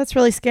 Yeah. That's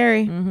really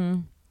scary.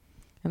 And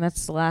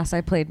that's the last I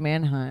played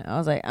Manhunt. I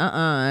was like,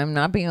 I'm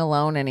not being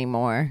alone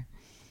anymore.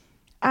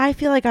 I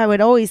feel like I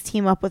would always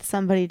team up with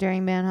somebody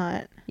during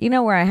Manhunt. You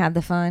know where I had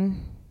the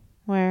fun?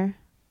 Where?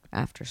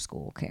 After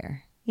school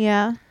care.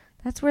 Yeah.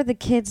 That's where the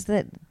kids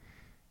that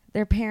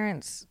their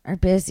parents are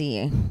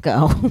busy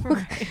go.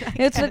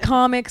 It's the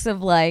comics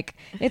of like,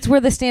 it's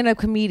where the stand-up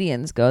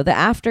comedians go. The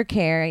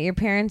aftercare, your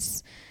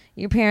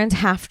parents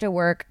have to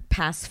work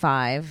past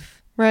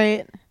 5.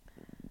 Right.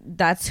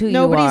 That's who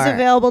Nobody's you are.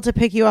 available to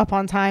pick you up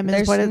on time.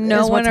 There's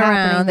no one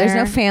around. There's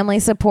no family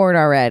support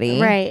already.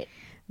 Right.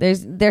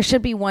 There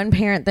should be one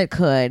parent that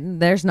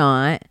could. There's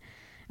not.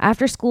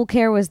 After school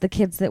care was the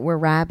kids that were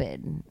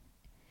rabid.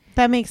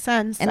 That makes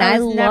sense. And I I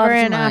was never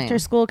loved in mine. after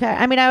school care.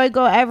 I mean, I would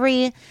go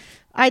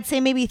I'd say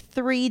maybe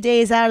 3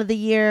 days out of the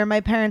year, my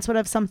parents would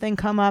have something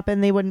come up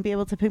and they wouldn't be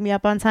able to pick me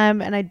up on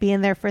time. And I'd be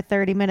in there for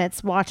 30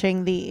 minutes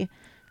watching the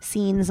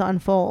scenes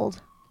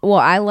unfold. Well,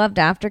 I loved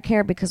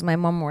aftercare because my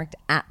mom worked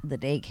at the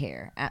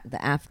daycare, at the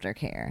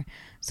aftercare.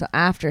 So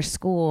after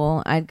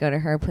school, I'd go to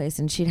her place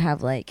and she'd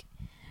have like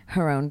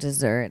her own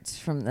desserts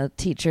from the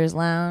teacher's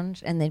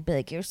lounge. And they'd be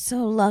like, you're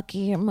so lucky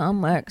your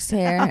mom works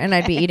here. Okay. And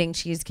I'd be eating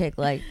cheesecake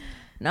like,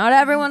 not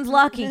everyone's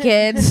lucky,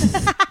 kids.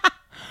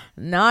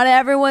 Not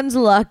everyone's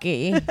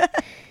lucky.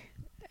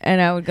 And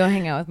I would go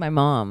hang out with my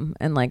mom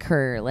and like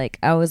her, like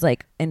I was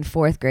like in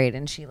 4th grade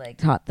and she like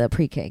taught the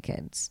pre-K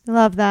kids.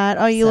 Love that.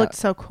 Oh, you looked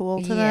so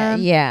cool to them.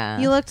 Yeah.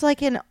 You looked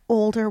like an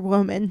older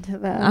woman to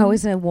them. I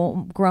was a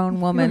grown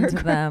woman to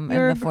them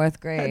in the 4th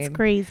grade. That's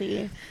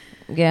crazy.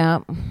 Yeah.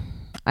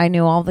 I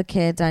knew all the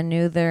kids. I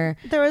knew their...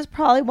 There was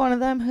probably one of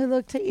them who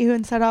looked at you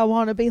and said, I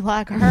want to be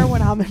like her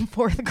when I'm in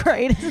 4th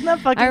grade. Isn't that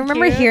fucking I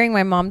remember cute? hearing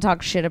my mom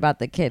talk shit about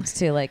the kids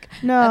too. Like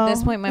no, at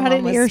this point, my had mom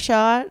an was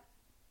earshot.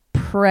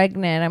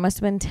 pregnant. I must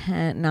have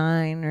been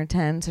 9 or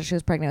 10. So she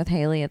was pregnant with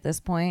Haley at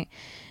this point.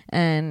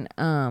 And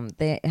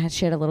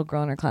she had a little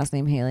girl in her class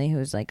named Haley who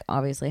was like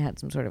obviously had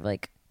some sort of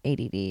like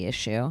ADD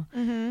issue.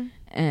 Mm-hmm.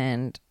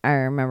 And I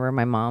remember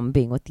my mom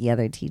being with the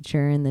other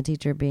teacher and the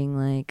teacher being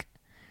like,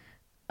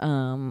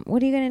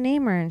 what are you gonna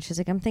name her? And she's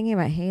like, I'm thinking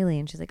about Haley.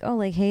 And she's like, oh,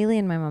 like Haley.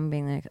 And my mom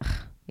being like,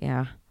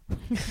 yeah.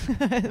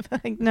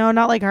 Like, no,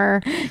 not like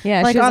her.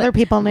 Yeah, like she was other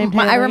people named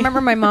Haley. I remember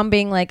my mom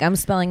being like, I'm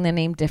spelling the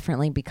name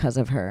differently because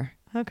of her.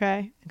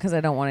 Okay. Because I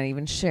don't want to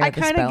even share I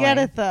the kind spelling. of get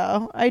it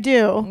though. I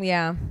do.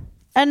 Yeah.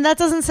 And that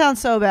doesn't sound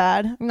so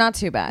bad. Not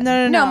too bad.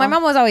 No. My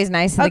mom was always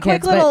nice to A the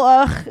quick kids. little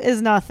but ugh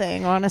is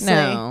nothing, honestly.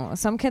 no,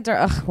 some kids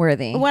are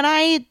worthy. When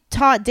I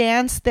taught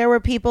dance, there were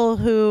people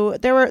who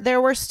there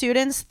were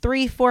students,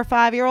 3, 4,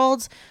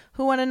 5-year-olds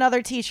who, when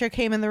another teacher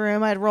came in the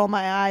room, I'd roll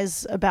my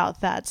eyes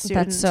about that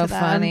student. That's so to them.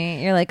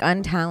 funny. You're like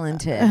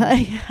untalented.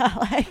 Yeah,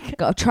 like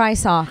Go try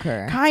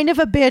soccer. kind of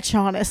a bitch,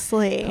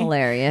 honestly.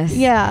 Hilarious.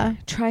 Yeah.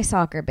 Try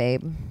soccer,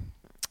 babe.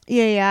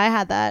 Yeah, I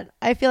had that.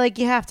 I feel like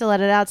you have to let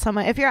it out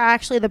somewhere. If you're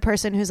actually the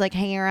person who's like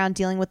hanging around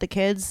dealing with the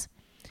kids,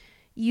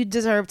 you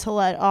deserve to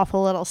let off a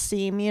little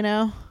steam, you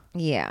know?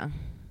 Yeah.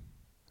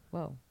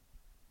 Whoa.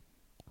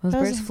 Those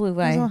That was- birds flew that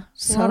was by a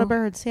so lot of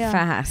birds, yeah.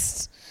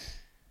 fast.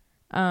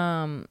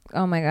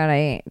 Oh my God,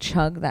 I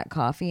chugged that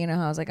coffee. You know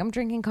how I was like, I'm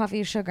drinking coffee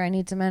with sugar. I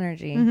need some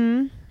energy.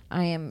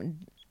 Mm-hmm.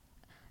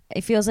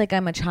 It feels like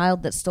I'm a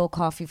child that stole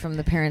coffee from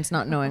the parents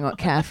not knowing what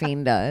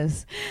caffeine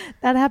does.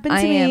 That happened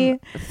to I me. am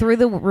through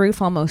the roof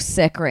almost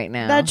sick right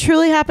now. That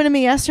truly happened to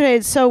me yesterday.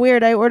 It's so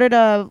weird. I ordered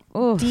a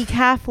Oof.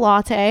 decaf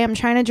latte. I'm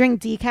trying to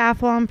drink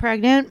decaf while I'm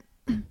pregnant.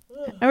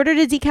 I ordered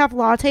a decaf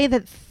latte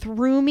that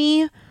threw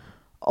me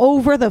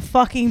over the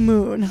fucking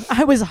moon.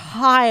 I was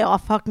high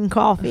off fucking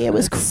coffee. It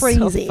was crazy.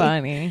 So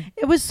funny.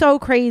 It was so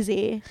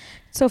crazy.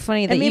 So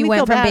funny that made you me went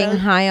feel from bad. being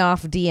high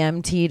off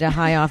DMT to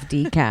high off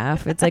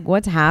decaf. It's like,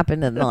 what's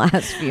happened in the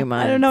last few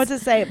months? I don't know what to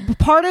say.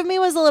 Part of me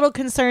was a little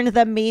concerned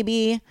that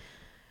maybe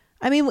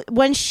I mean,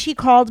 when she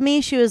called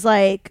me, she was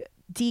like,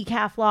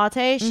 decaf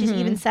latte. She's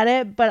even said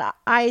it, but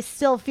I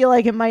still feel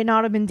like it might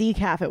not have been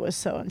decaf. It was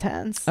so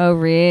intense. Oh,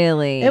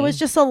 really? It was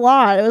just a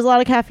lot. It was a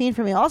lot of caffeine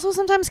for me. Also,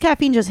 sometimes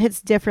caffeine just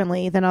hits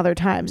differently than other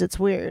times. It's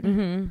weird.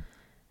 Mm-hmm.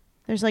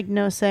 There's like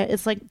no say.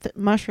 It's like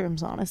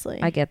mushrooms, honestly.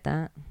 I get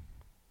that.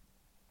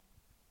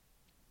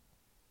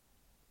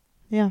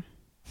 Yeah.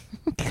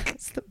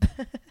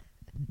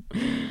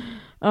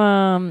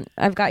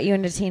 I've got you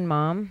into Teen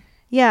Mom.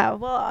 Yeah.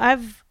 Well,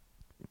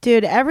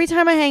 dude, every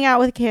time I hang out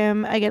with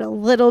Kim, I get a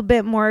little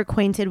bit more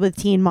acquainted with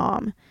Teen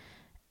Mom.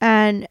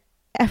 And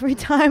every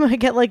time I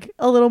get like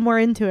a little more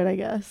into it, I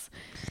guess.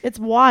 It's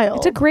wild.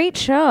 It's a great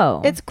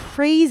show. It's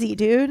crazy,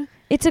 dude.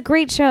 It's a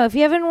great show. If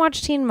you haven't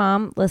watched Teen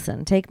Mom,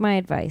 listen, take my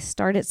advice.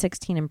 Start at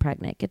 16 and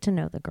pregnant. Get to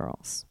know the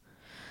girls.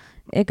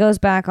 It goes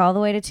back all the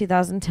way to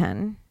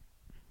 2010.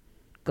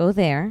 Go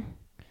there.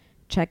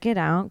 Check it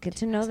out. Get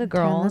to know the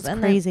girls. That's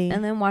crazy.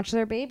 And then watch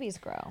their babies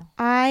grow.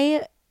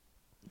 I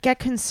get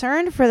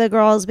concerned for the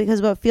girls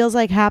because what feels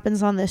like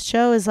happens on this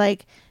show is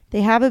like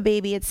they have a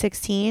baby at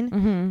 16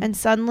 and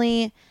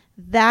suddenly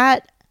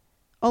that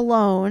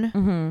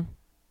alone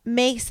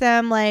makes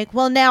them like,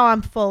 well, now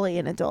I'm fully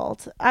an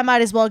adult. I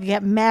might as well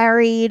get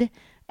married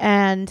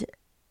and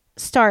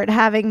start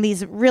having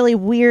these really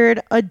weird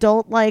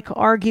adult-like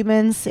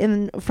arguments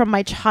from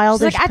my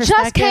childish I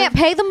just can't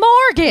pay the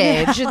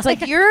mortgage. It's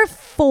like, you're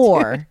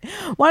 4.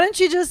 Why don't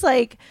you just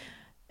like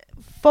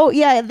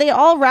they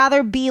all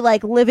rather be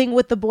like living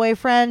with the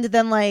boyfriend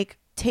than like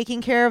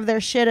taking care of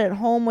their shit at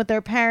home with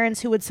their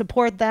parents who would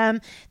support them.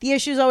 The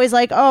issue is always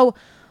like, oh,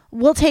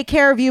 we'll take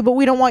care of you, but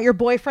we don't want your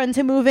boyfriend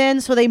to move in,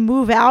 so they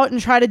move out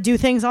and try to do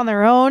things on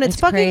their own. It's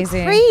fucking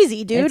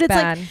crazy, dude. It's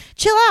bad. Like,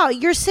 chill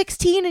out. You're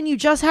 16 and you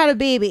just had a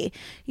baby.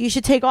 You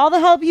should take all the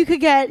help you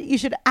could get. You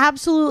should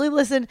absolutely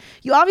listen.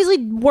 You obviously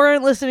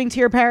weren't listening to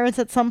your parents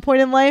at some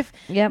point in life.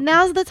 Yep.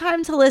 Now's the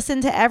time to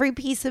listen to every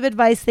piece of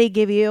advice they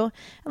give you.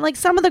 And like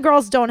some of the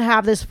girls don't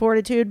have this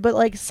fortitude, but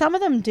like some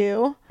of them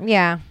do.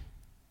 Yeah.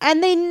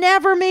 And they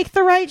never make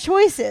the right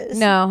choices.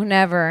 No,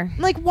 never.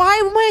 Like, why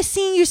am I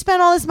seeing you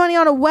spend all this money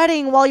on a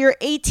wedding while you're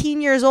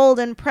 18 years old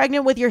and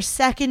pregnant with your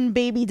second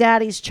baby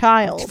daddy's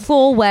child?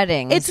 Full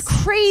weddings. It's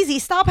crazy.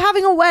 Stop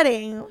having a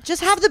wedding.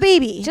 Just have the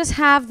baby. Just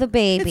have the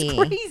baby. It's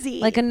crazy.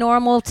 Like a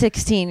normal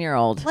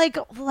 16-year-old. Like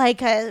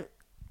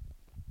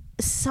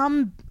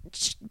some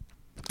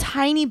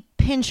tiny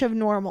pinch of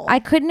normal. I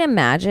couldn't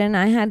imagine.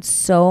 I had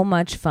so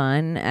much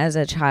fun as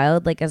a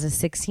child, like as a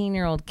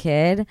 16-year-old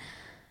kid.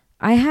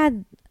 I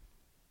had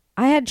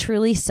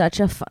truly such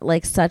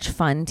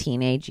fun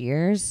teenage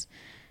years.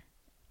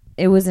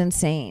 It was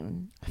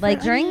insane.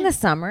 Like during the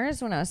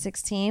summers when I was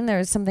 16, there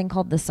was something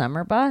called the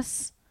summer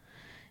bus,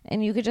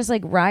 and you could just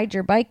like ride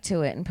your bike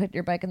to it and put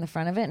your bike in the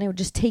front of it, and it would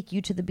just take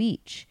you to the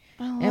beach.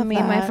 And me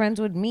and my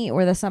friends would meet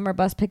where the summer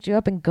bus picked you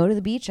up and go to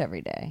the beach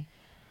every day.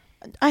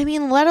 I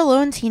mean, let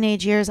alone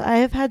teenage years. I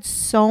have had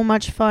so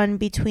much fun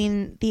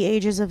between the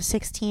ages of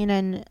 16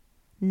 and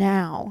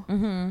now.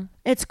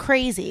 It's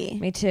crazy.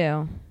 Me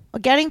too.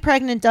 Getting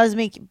pregnant does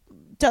make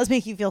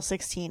you feel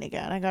 16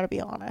 again. I gotta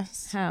be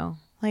honest. How?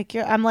 Like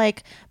I'm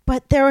like,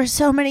 but there were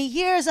so many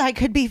years I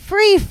could be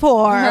free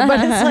for.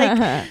 But it's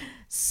like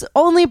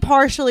only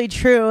partially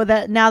true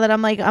that now that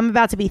I'm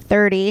about to be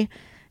 30.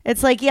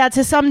 It's like, yeah,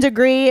 to some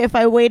degree, if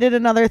I waited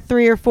another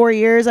 3 or 4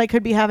 years, I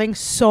could be having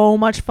so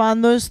much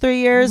fun those 3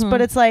 years.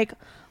 But it's like,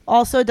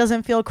 also it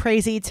doesn't feel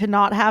crazy to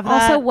not have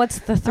that. Also, what's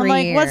the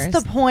 3 years? What's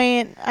the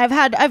point?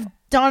 I've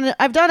done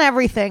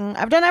everything.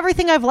 I've done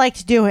everything I've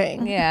liked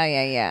doing.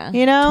 Yeah.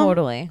 You know?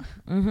 Totally.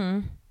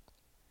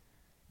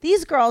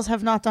 These girls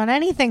have not done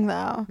anything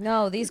though.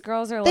 No, these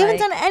girls are They haven't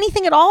done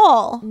anything at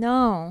all.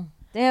 No,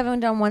 they haven't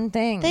done one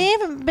thing. They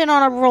haven't been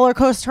on a roller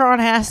coaster on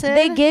acid.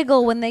 They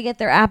giggle when they get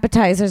their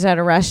appetizers at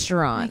a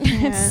restaurant.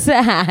 It's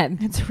sad.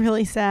 It's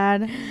really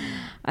sad.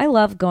 I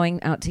love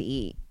going out to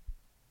eat.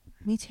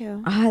 Me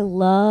too. I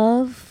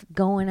love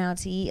going out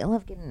to eat. I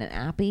love getting an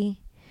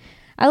appy.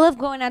 I love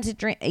going out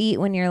to eat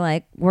when you're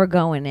like, we're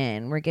going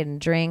in. We're getting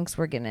drinks.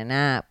 We're getting an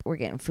app. We're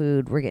getting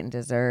food. We're getting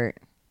dessert.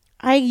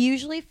 I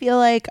usually feel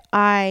like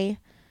I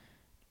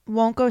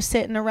won't go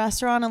sit in a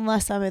restaurant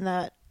unless I'm in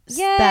that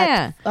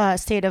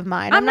state of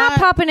mind. I'm not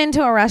popping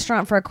into a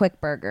restaurant for a quick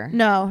burger.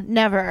 No,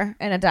 never.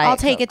 And a Diet I'll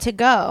take Coke. it to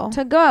go.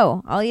 To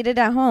go. I'll eat it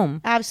at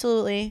home.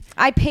 Absolutely.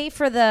 I pay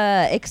for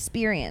the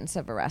experience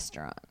of a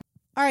restaurant.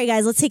 All right,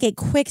 guys, let's take a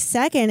quick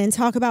second and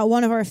talk about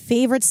one of our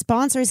favorite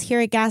sponsors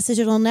here at Gas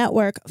Digital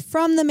Network.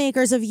 From the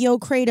makers of Yo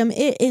Kratom,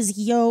 it is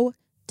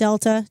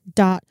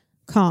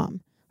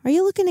YoDelta.com. Are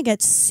you looking to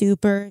get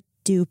super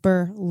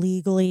duper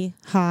legally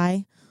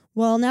high?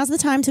 Well, now's the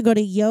time to go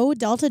to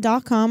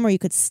YoDelta.com where you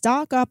could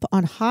stock up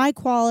on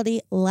high-quality,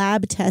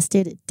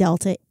 lab-tested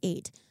Delta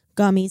 8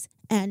 gummies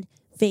and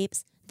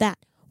vapes that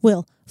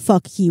will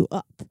fuck you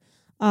up.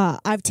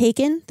 I've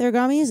taken their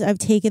gummies. I've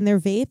taken their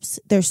vapes.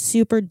 They're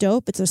super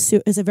dope.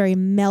 It's a very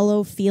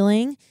mellow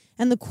feeling.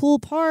 And the cool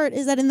part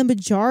is that in the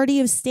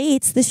majority of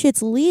states, this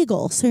shit's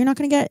legal. So you're not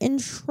going to get in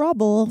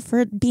trouble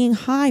for being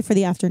high for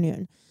the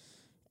afternoon.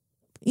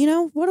 You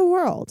know, what a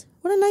world.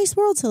 What a nice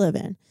world to live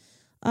in.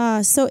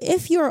 So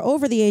if you're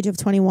over the age of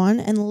 21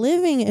 and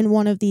living in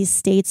one of these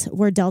states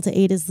where Delta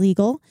 8 is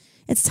legal,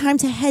 it's time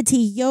to head to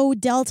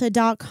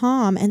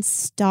yodelta.com and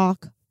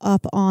stock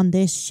up on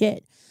this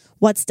shit.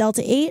 What's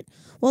Delta 8?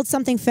 Well, it's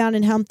something found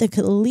in hemp that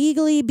could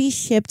legally be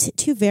shipped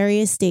to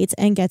various states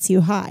and gets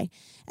you high.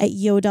 At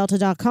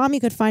yodelta.com, you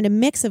could find a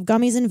mix of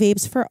gummies and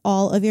vapes for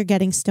all of your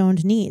getting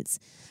stoned needs.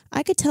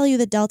 I could tell you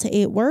that Delta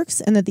 8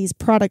 works and that these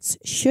products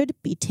should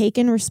be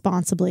taken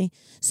responsibly.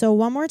 So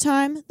one more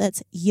time,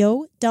 that's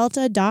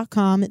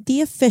yodelta.com,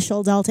 the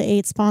official Delta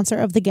 8 sponsor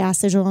of the Gas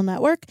Digital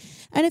Network.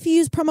 And if you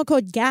use promo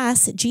code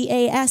GAS,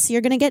 G-A-S,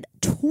 you're going to get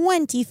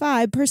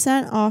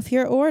 25% off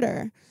your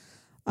order.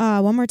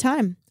 One more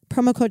time,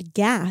 promo code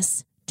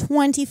GAS,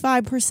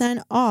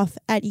 25% off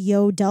at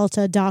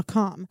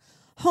yodelta.com.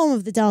 Home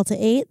of the Delta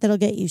 8 that'll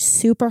get you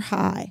super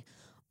high.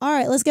 All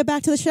right, let's get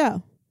back to the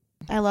show.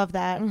 I love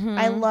that.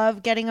 I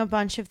love getting a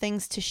bunch of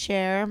things to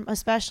share,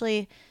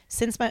 especially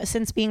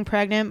since being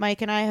pregnant.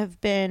 Mike and I have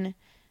been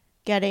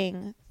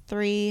getting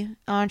 3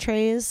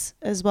 entrees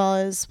as well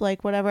as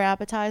like whatever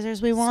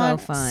appetizers we want.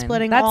 So fun.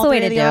 Splitting That's all the way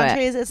 3 to of the do it.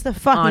 entrees. It's the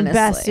fucking best,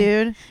 Honestly.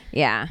 dude.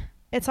 Yeah.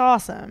 It's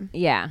awesome.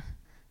 Yeah.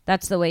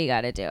 That's the way you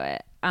got to do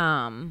it.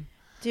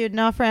 Dude,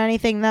 not for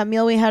anything. That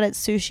meal we had at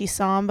Sushi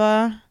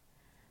Samba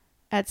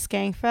at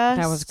Skankfest.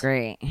 That was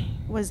great.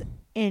 Was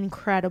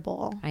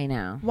incredible. I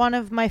know. One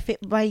of my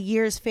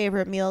year's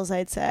favorite meals,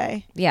 I'd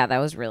say. Yeah, that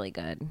was really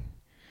good.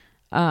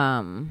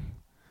 Have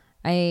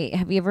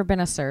you ever been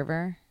a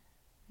server?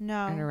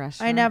 No, in a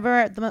restaurant? I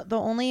never. The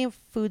only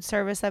food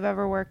service I've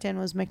ever worked in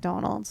was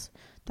McDonald's.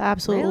 The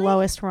absolute Really?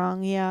 lowest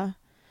rung. Yeah,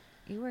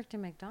 You worked at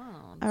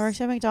McDonald's. I worked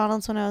at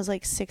McDonald's when I was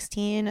like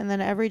 16, and then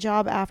every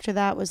job after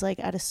that was like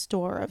at a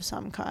store of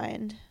some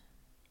kind.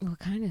 What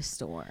kind of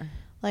store?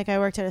 Like I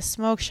worked at a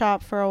smoke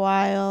shop for a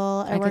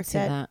while. I could worked see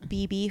at that.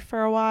 BB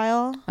for a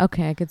while.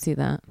 Okay, I could see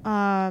that.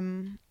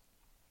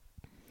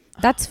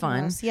 That's what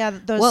fun. else? Yeah,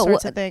 those Well,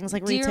 sorts of things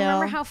like do retail. you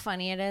remember how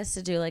funny it is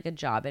to do like a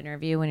job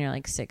interview when you're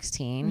like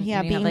 16? Yeah, and you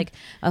have being- like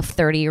a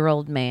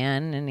 30-year-old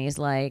man, and he's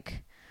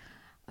like,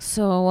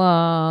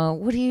 "So,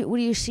 what do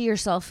you see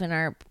yourself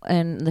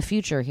in the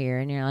future here?"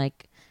 And you're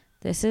like,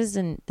 This is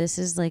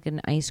like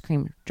an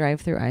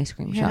drive-through ice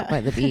cream shop by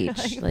the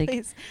beach. like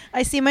please.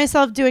 I see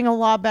myself doing a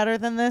lot better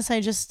than this.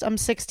 I'm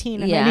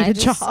 16 and yeah, I need a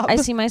job. I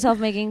see myself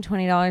making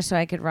 $20 so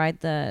I could ride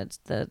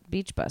the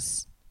beach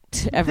bus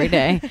every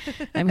day.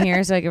 I'm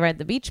here so I could ride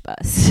the beach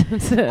bus.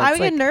 So I would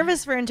it's get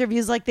nervous for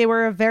interviews like they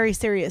were a very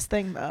serious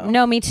thing though.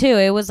 No, me too.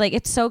 It was like,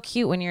 it's so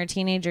cute when you're a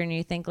teenager and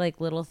you think like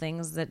little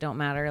things that don't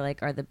matter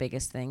like are the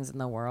biggest things in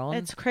the world.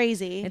 It's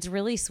crazy. It's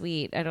really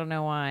sweet. I don't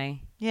know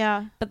why.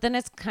 Yeah. But then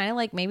it's kind of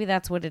like maybe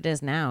that's what it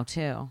is now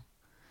too.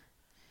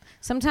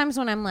 Sometimes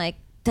when I'm like,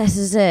 this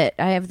is it,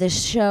 I have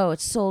this show,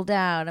 it's sold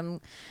out,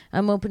 I'm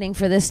opening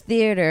for this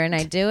theater, and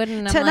I do it,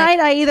 and I'm Tonight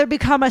I either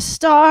become a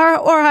star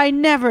or I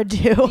never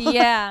do.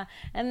 yeah.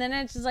 And then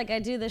it's just like I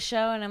do the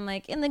show and I'm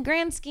like, in the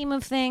grand scheme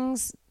of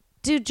things,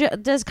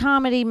 does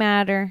comedy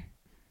matter?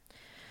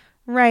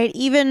 Right.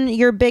 Even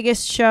your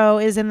biggest show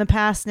is in the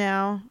past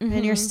now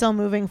and you're still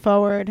moving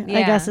forward,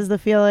 I guess is the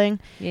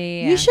feeling.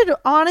 Yeah. You should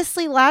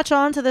honestly latch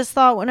on to this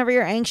thought whenever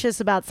you're anxious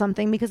about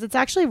something because it's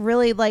actually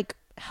really like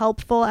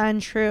helpful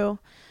and true.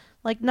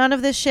 Like none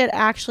of this shit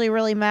actually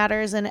really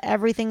matters and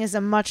everything is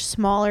a much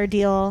smaller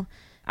deal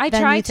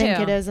than you think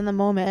it is in the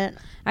moment.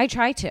 I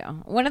try to.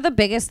 One of the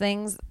biggest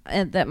things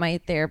that my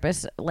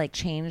therapist like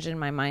changed in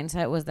my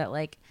mindset was that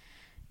like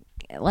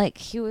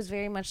he was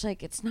very much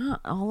like, it's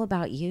not all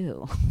about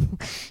you.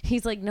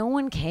 He's like, no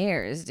one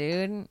cares,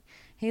 dude.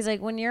 He's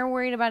like, when you're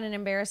worried about an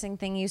embarrassing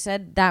thing you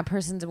said, that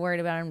person's worried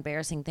about an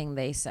embarrassing thing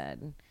they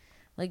said.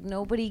 Like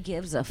nobody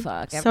gives a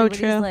fuck. So Everybody's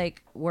true.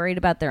 like worried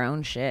about their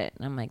own shit.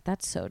 And I'm like,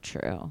 that's so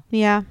true.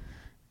 Yeah.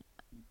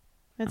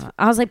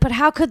 I was like, but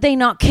how could they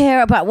not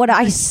care about what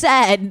I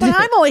said? But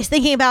I'm always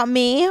thinking about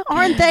me.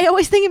 Aren't they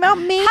always thinking about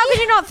me? How could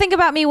you not think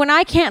about me when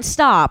I can't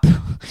stop?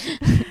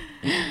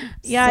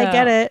 Yeah, I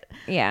get it.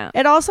 Yeah.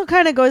 It also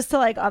kind of goes to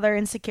like other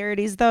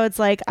insecurities though. It's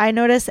like I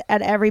notice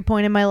at every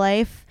point in my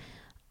life,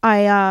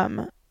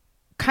 I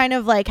kind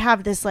of like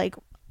have this like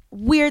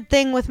weird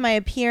thing with my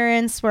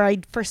appearance where I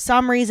for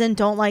some reason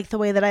don't like the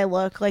way that I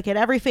look. Like at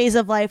every phase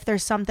of life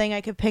there's something I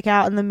could pick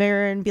out in the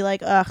mirror and be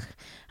like, ugh,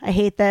 I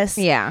hate this.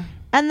 Yeah.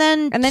 And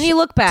then you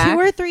look back 2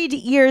 or 3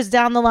 years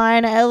down the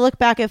line, I look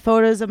back at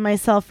photos of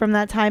myself from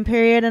that time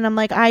period and I'm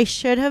like, I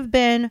should have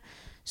been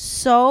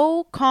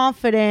so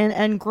confident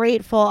and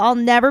grateful. I'll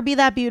never be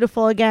that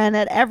beautiful again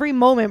at every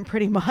moment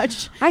pretty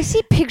much. I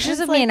see pictures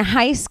of me in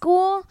high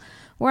school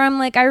where I'm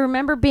like, I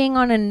remember being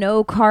on a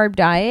no carb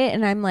diet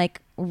and I'm like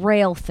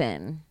rail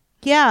thin.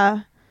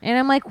 Yeah. And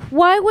I'm like,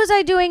 why was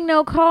I doing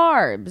no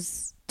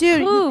carbs?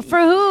 Dude, for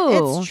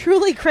who? It's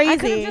truly crazy. I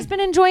could have just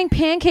been enjoying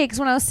pancakes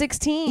when I was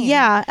 16.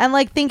 Yeah, and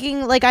like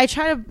thinking like I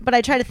try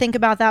to think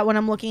about that when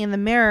I'm looking in the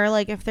mirror.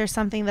 Like if there's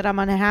something that I'm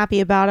unhappy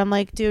about, I'm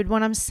like, dude,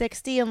 when I'm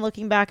 60 and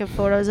looking back at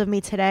photos of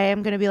me today,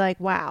 I'm gonna be like,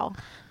 wow,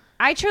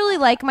 I truly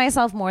like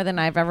myself more than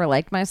I've ever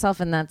liked myself,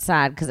 and that's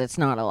sad because it's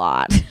not a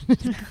lot.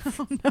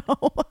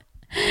 No.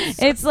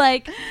 It's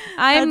like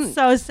I'm That's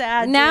so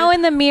sad. now dude.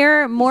 in the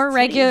mirror more These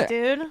regular.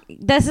 titties,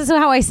 dude. This is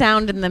how I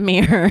sound in the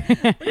mirror.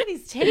 Look at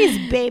these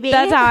titties, baby.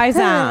 That's how I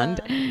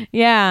sound.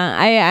 Yeah,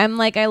 I'm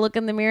like I look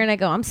in the mirror and I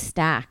go, I'm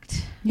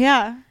stacked.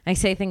 Yeah. I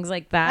say things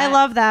like that. I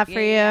love that for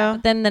Yeah. you.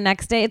 But then the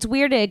next day, it's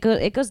weird. It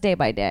goes day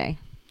by day.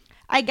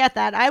 I get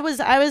that. I was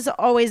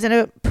always in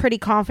a pretty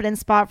confident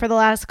spot for the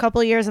last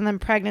couple of years, and then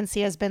pregnancy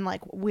has been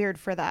like weird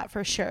for that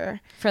for sure.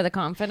 For the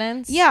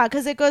confidence. Yeah,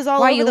 because it goes all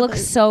Wow, over you the look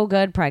place. so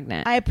good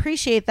pregnant. I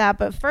appreciate that,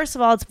 but first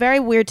of all, it's very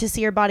weird to see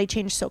your body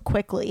change so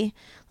quickly.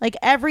 Like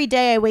every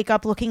day, I wake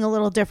up looking a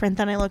little different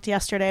than I looked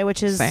yesterday,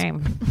 which is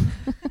Same.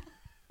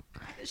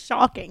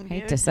 shocking. Hate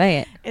Dude. to say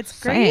it. It's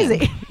Same.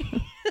 crazy.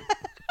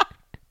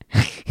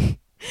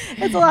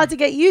 It's a lot to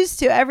get used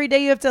to. Every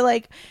day you have to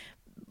like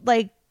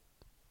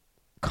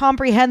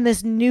comprehend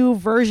this new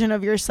version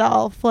of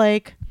yourself.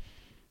 Like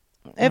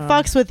it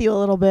fucks with you a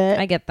little bit.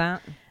 I get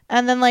that.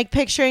 And then like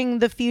picturing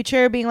the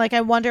future, being like,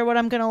 I wonder what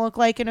I'm gonna look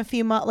like in a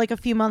few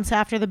months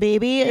after the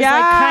baby is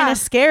like kind of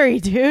scary,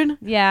 dude.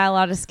 Yeah, a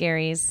lot of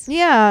scaries.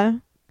 Yeah.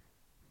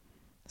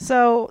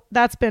 So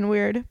that's been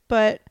weird,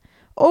 but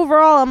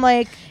overall, I'm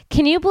like,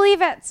 Can you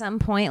believe at some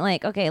point,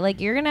 like, okay, like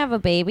you're gonna have a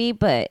baby,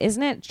 but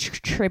isn't it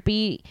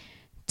trippy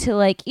to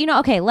like,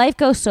 okay, life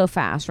goes so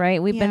fast,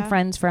 right? We've been Yeah.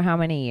 friends for how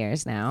many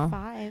years now?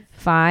 5.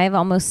 5,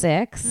 almost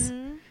 6.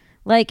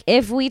 Like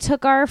if we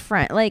took our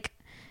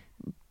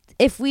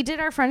if we did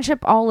our friendship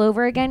all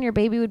over again, your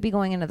baby would be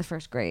going into the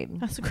 1st grade.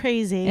 That's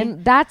crazy.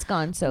 And that's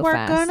gone so We're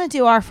fast. gonna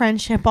do our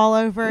friendship all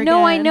over again.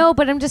 No, I know,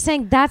 but I'm just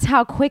saying that's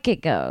how quick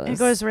it goes. It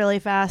goes really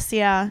fast,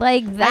 yeah.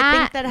 like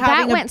that. that That,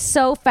 having a- went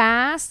so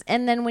fast,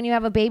 and then when you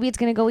have a baby, it's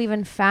gonna go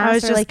even faster. I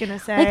was just like, gonna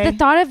like say. the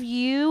thought of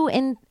you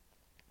in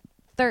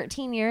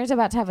 13 years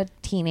about to have a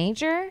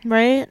teenager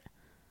Right?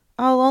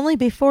 I'll only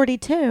be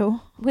 42.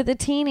 with a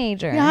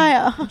teenager.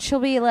 Yeah. She'll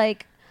be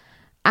like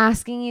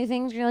asking you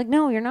things. You're like,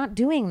 no, you're not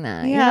doing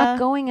that. You're Yeah. not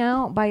going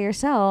out by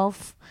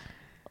yourself.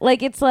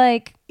 Like it's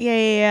like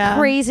Yeah.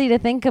 crazy to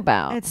think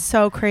about. It's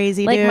so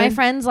crazy, like dude. my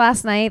friends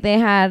last night, they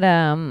had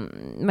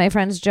my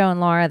friends Joe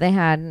and Laura, they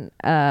had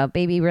a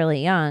baby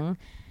really young,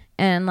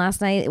 and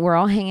last night we're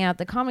all hanging out at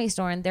the Comedy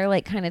Store, and they're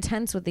like kind of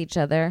tense with each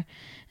other,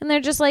 and they're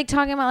just like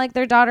talking about like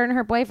their daughter and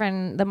her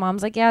boyfriend. The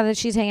mom's like, yeah, that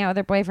she's hanging out with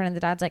her boyfriend, and the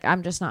dad's like,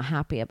 I'm just not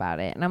happy about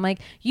it. And I'm like,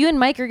 you and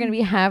Mike are gonna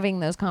be having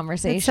those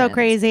conversations. It's so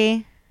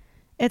crazy.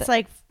 It's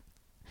like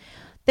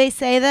they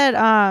say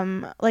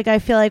that like I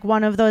feel like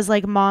one of those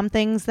like mom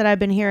things that I've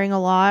been hearing a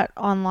lot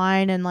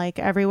online and like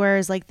everywhere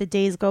is like the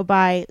days go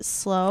by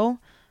slow,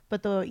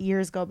 but the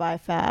years go by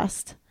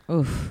fast.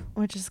 Oof,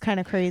 Which is kind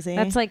of crazy.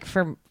 that's like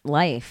for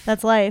life.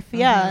 That's life.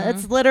 Yeah.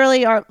 It's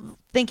literally our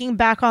thinking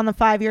back on the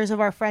 5 years of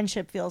our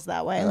friendship feels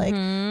that way.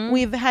 Like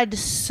we've had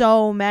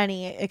so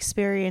many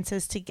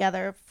experiences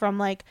together from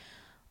like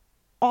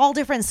all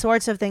different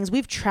sorts of things.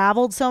 We've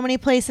traveled so many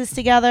places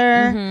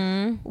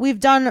together. We've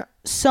done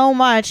so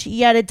much,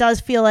 yet it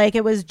does feel like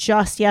it was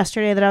just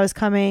yesterday that I was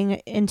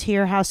coming into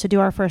your house to do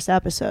our first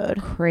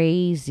episode.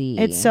 Crazy.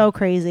 It's so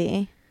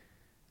crazy.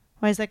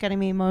 Why is that getting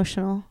me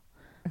emotional?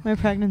 My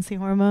pregnancy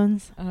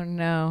hormones. Oh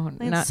no,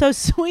 It's so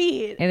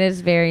sweet. it is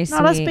very Not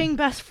sweet. us being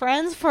best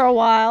friends for a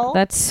while.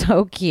 That's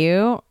so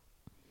cute.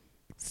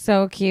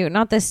 So cute.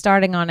 Not this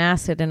starting on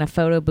acid in a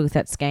photo booth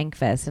at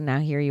Skankfest, and now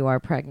here you are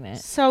pregnant.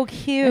 So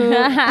cute.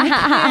 I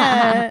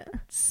can't.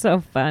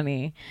 So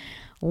funny.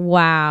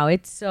 Wow,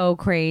 it's so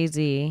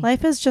crazy.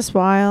 Life is just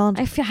wild.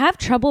 I have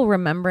trouble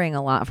remembering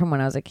a lot from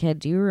when I was a kid.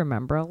 Do you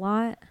remember a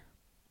lot?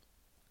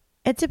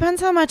 It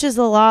depends how much is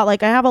a lot.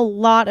 Like I have a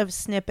lot of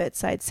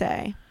snippets, I'd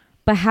say.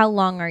 But how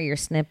long are your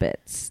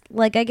snippets?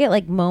 Like I get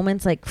like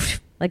moments like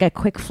a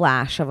quick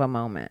flash of a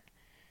moment.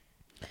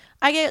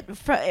 I get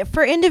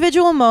for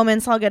individual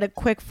moments, I'll get a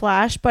quick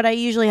flash, but I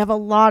usually have a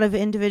lot of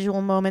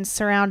individual moments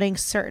surrounding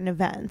certain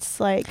events.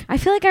 Like I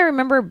feel like I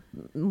remember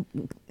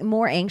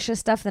more anxious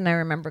stuff than I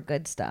remember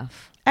good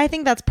stuff. I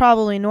think that's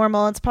probably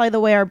normal. It's probably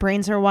the way our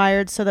brains are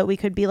wired so that we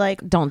could be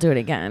like Don't do it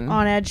again.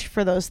 on edge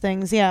for those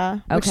things. Yeah.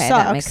 Which Okay,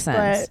 sucks, that makes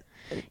sense. But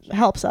it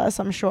helps us,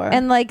 I'm sure.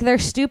 And like they're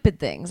stupid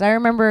things. I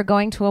remember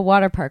going to a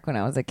water park when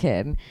I was a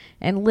kid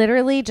and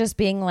literally just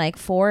being like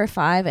 4 or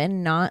 5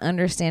 and not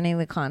understanding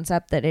the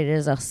concept that it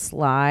is a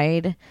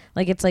slide.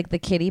 Like it's like the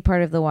kiddie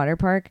part of the water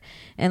park.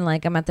 And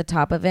like I'm at the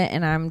top of it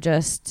and I'm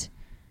just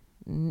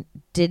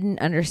didn't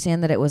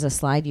understand that it was a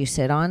slide you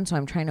sit on. So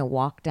I'm trying to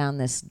walk down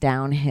this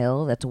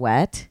downhill that's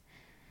wet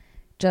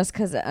just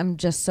because I'm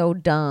just so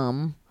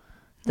dumb.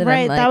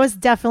 Right, that was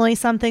definitely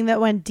something that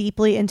went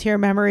deeply into your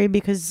memory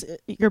because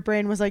your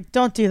brain was like,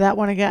 "Don't do that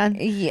one again.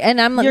 Yeah,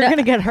 and I'm You're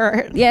gonna get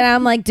hurt." Yeah, and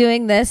I'm like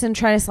doing this and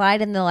try to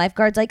slide, and the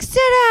lifeguard's like,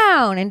 "Sit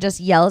down," and just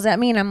yells at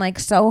me, and I'm like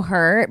so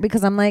hurt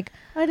because I'm like,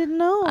 I didn't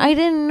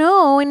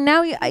know. and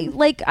now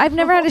I've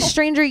never had a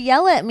stranger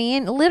yell at me,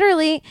 and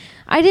literally,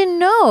 I didn't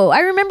know. I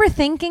remember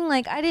thinking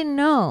like I didn't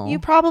know. You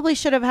probably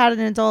should have had an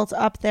adult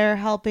up there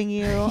helping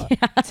you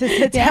to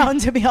sit down.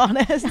 To be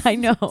honest, I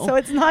know. So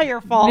it's not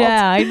your fault.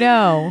 Yeah, I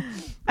know.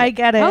 I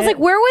get it. I was like,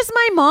 where was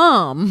my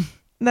mom?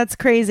 That's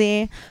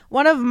crazy.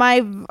 One of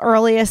my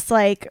earliest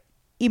like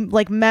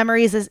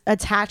memories is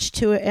attached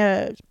to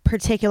a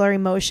particular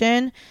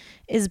emotion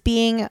is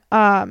being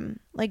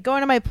like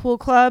going to my pool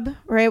club,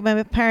 right? When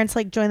my parents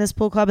like joined this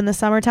pool club in the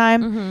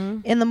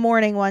summertime in the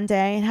morning one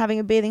day and having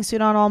a bathing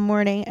suit on all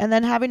morning and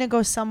then having to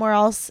go somewhere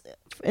else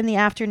in the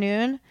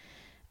afternoon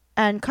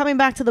and coming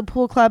back to the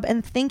pool club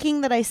and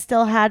thinking that I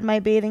still had my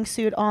bathing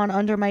suit on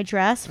under my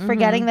dress,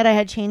 forgetting that I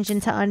had changed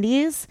into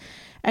undies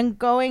and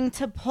going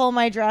to pull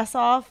my dress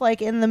off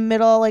like in the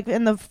middle, like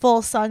in the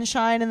full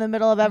sunshine in the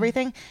middle of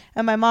everything,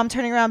 and my mom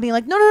turning around being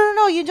like,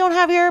 no, you don't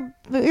have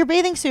your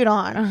bathing suit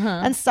on,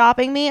 and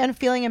stopping me and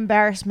feeling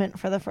embarrassment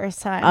for the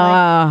first time,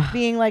 like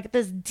being like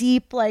this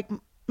deep like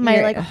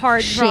my like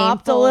heart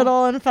dropped a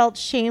little and felt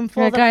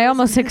shameful. Like I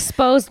almost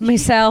exposed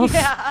myself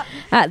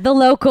at the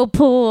local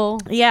pool.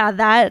 Yeah,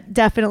 that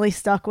definitely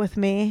stuck with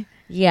me.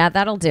 Yeah,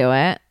 that'll do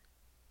it.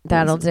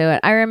 That'll do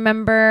it. I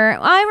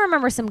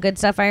remember some good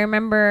stuff. I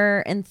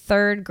remember in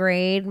 3rd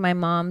grade, my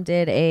mom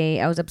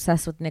I was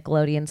obsessed with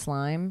Nickelodeon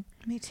slime.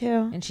 Me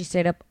too. And she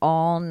stayed up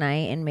all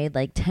night and made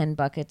like 10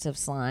 buckets of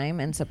slime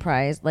and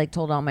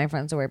told all my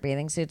friends to wear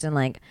bathing suits and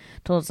like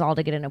told us all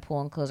to get in a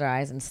pool and close our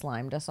eyes and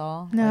slimed us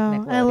all. No,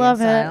 like I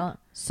love it.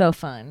 So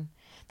fun.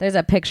 There's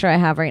a picture I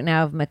have right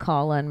now of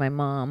McCalla and my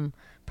mom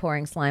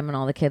pouring slime on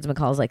all the kids.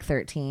 McCall's like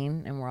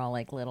 13 and we're all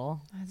like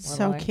little. That's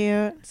so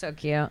cute. So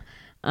cute.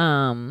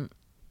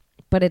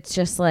 But it's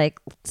just like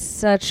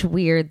such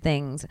weird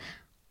things.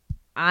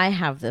 I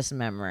have this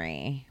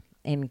memory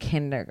in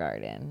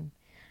kindergarten.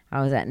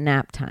 I was at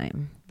nap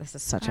time. This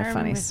is such a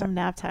funny story. Some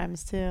nap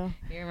times too.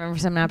 You remember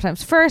some nap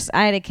times? First,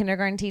 I had a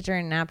kindergarten teacher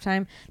in nap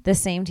time. The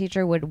same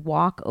teacher would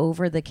walk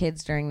over the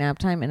kids during nap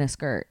time in a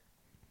skirt.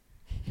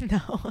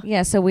 No.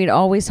 Yeah, so we'd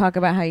always talk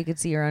about how you could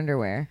see your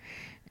underwear.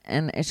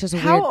 And it's just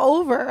how weird.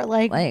 Over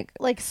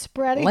like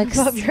spreading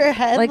above your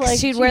head. Like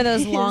she'd wear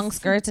those long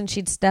skirts and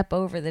she'd step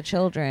over the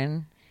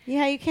children.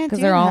 Yeah, you can't do that. Because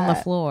they're all on the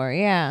floor.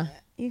 Yeah.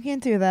 You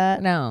can't do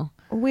that. No.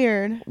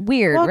 Weird, Walk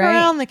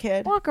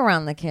right? Walk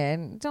around the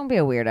kid. Don't be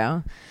a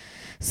weirdo.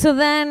 So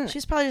then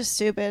she's probably just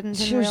stupid and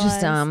she was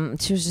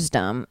just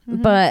dumb.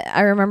 But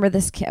I remember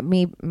this kid,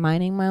 me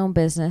minding my own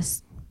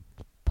business.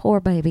 Poor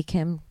baby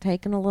Kim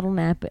taking a little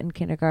nap in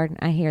kindergarten.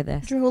 I hear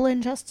this.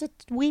 Drooling just a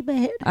wee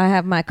bit. I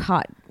have my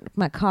cot.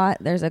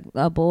 There's a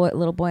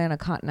little boy on a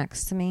cot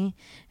next to me,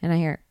 and I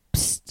hear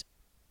psst.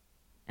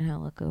 And I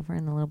look over,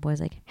 and the little boy's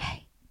like,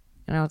 "Hey,"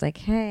 and I was like,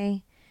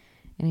 "Hey,"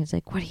 and he's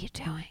like, "What are you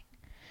doing?"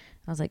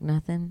 I was like,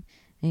 "Nothing,"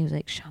 and he was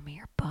like, "Show me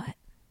your butt."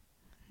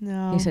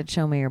 No. He said,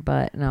 "Show me your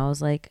butt," and I was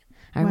like,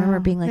 I remember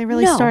being like, they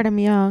really start him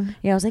young.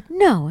 Yeah, I was like,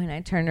 "No," and I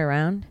turned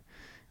around,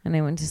 and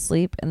I went to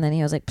sleep, and then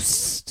he was like,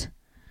 "Psst,"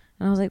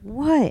 and I was like,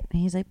 "What?"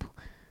 And he's like,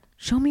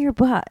 "Show me your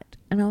butt,"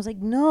 and I was like,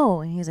 "No,"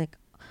 and he's like,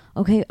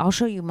 "Okay, I'll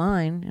show you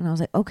mine," and I was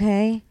like,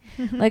 "Okay,"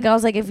 like I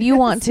was like, "If you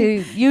want to,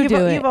 you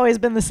do it." You've always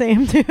been the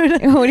same, dude.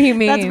 What do you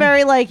mean? That's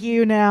very like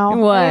you now.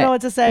 What? I don't know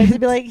what to say. To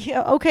be like,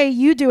 yeah, okay,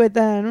 you do it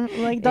then.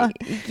 Like,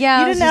 yeah,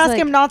 you didn't ask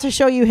him not to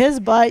show you his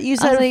butt. You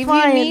said, like,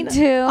 fine, if you need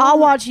to, I'll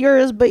watch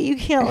yours, but you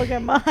can't look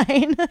at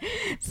mine.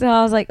 So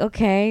I was like,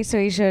 okay. So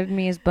he showed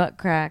me his butt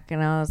crack,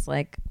 and I was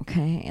like,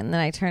 okay. And then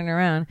I turned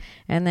around,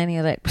 and then he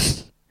was like,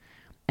 psh,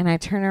 and I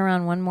turn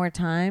around one more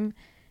time.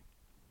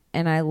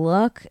 And I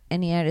look,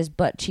 and he had his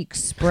butt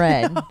cheeks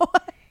spread.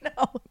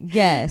 No.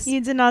 Yes. You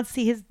did not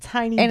see his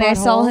tiny and butthole. I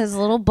saw his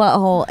little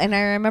butthole. And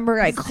I remember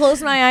I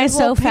closed my eyes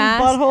so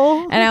fast.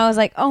 Butthole. And I was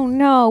like, oh,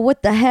 no,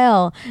 what the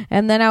hell?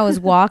 And then I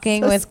was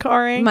walking with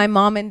my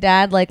mom and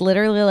dad, like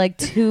literally like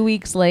 2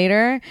 weeks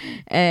later.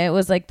 And it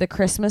was like the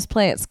Christmas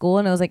play at school.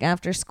 And it was like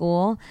after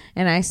school.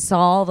 And I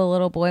saw the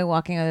little boy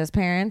walking with his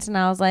parents. And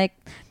I was like,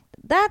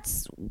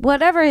 that's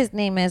whatever his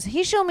name is.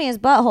 He showed me his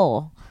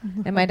butthole.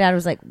 And my dad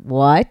was like,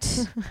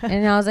 what?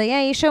 And I was like,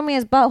 yeah, you showed me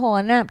his butthole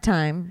at nap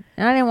time.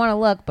 And I didn't want to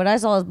look, but I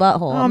saw his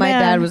butthole. Oh, and my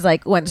dad was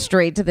like, went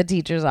straight to the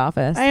teacher's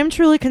office. I am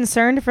truly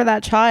concerned for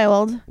that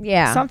child.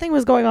 Yeah. Something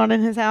was going on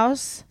in his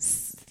house.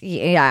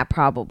 Yeah,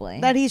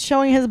 probably. That he's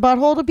showing his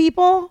butthole to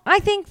people? I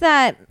think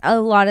that a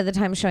lot of the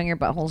time showing your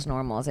butthole's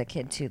normal as a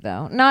kid too,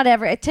 though. Not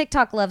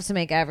TikTok loves to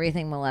make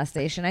everything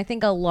molestation. I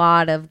think a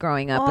lot of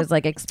growing up is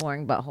like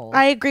exploring buttholes.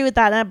 I agree with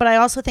that. But I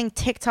also think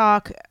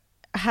TikTok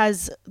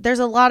there's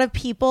a lot of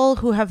people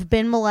who have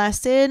been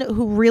molested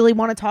who really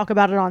want to talk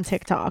about it on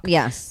TikTok.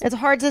 Yes. It's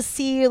hard to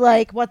see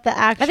like what the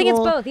actual I think it's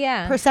both,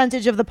 yeah.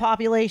 percentage of the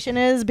population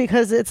is,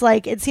 because it's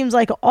like it seems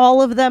like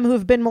all of them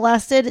who've been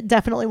molested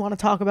definitely want to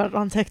talk about it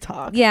on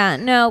TikTok. Yeah,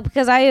 no,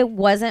 because I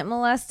wasn't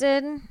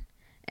molested,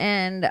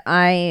 and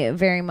I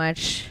very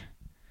much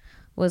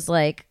was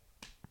like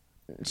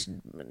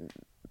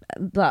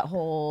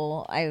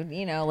butthole.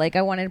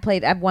 I wanted to play.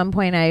 At one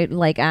point I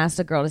like asked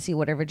a girl to see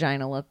what her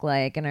vagina looked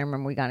like, and I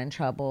remember we got in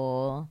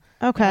trouble.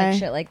 Okay. Like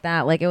shit like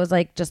that. Like it was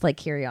like just like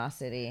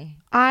curiosity.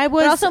 But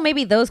also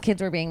maybe those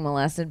kids were being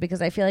molested,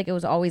 because I feel like it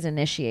was always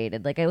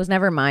initiated. Like it was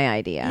never my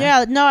idea.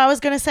 Yeah, no, I was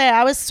gonna say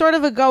I was sort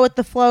of a go with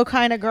the flow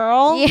kind of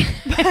girl. Yeah.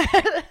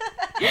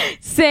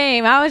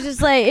 Same. I was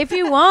just like, if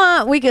you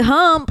want, we could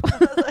hump.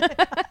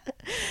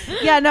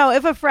 Yeah, no,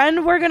 if a friend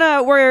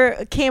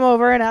came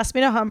over and asked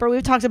me to hump her,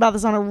 we've talked about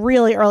this on a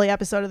really early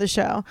episode of the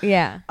show.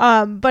 Yeah.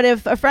 But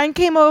if a friend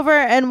came over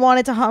and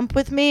wanted to hump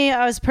with me,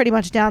 I was pretty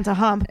much down to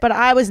hump, but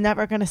I was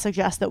never going to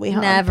suggest that we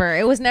hump. Never.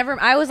 It was never.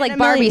 I was like In a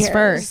million Barbie's years.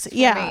 first. for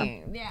Yeah.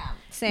 me. Yeah.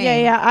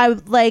 Same. Yeah. I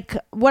like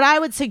what I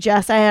would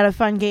suggest. I had a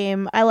fun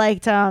game. I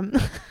liked,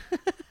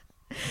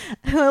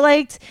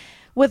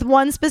 with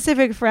one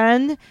specific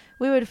friend,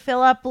 we would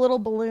fill up little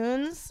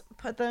balloons,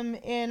 put them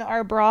in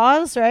our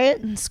bras, right?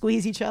 And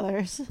squeeze each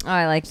other's. Oh,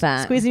 I like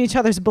that. Squeezing each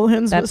other's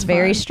balloons That's was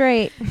very fun.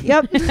 straight.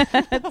 Yep.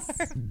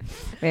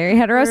 Very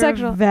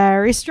heterosexual.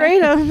 Very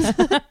straight.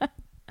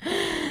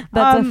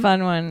 That's a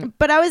fun one.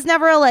 But I was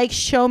never a like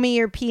show me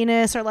your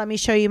penis or let me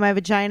show you my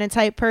vagina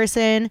type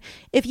person.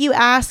 If you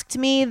asked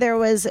me, there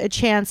was a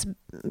chance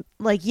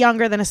like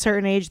younger than a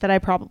certain age that I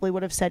probably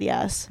would have said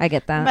yes. I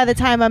get that. By the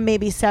time I'm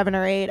maybe 7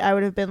 or 8, I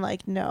would have been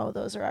like, no,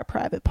 those are our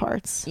private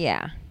parts.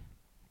 Yeah.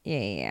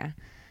 Yeah.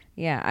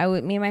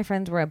 Me and my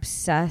friends were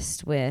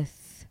obsessed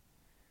with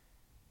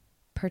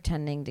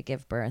pretending to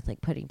give birth, like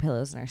putting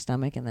pillows in our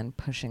stomach and then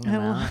pushing them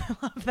out. I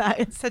love that.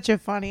 It's such a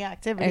funny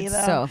activity, It's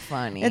though. so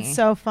funny. It's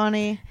so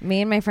funny.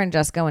 Me and my friend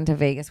Jessica went to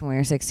Vegas when we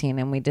were 16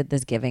 and we did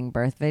this giving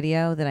birth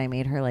video that I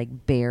made her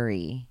like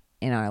bury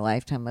in our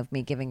lifetime of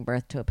me giving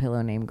birth to a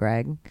pillow named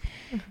Greg.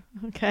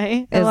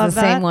 Okay. It I was love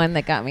the that. same one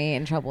that got me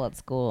in trouble at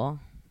school.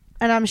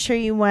 And I'm sure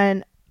you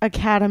went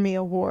Academy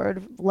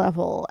Award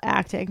level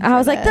acting. I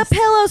was like, the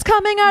pillow's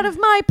coming out of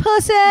my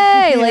pussy.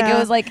 Like it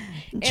was like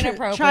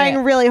inappropriate.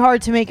 Trying really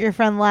hard to make your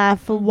friend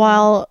laugh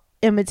while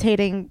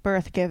imitating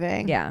birth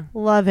giving. Yeah.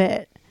 Love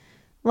it.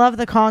 Love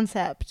the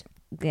concept.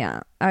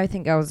 Yeah. I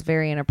think I was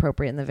very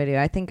inappropriate in the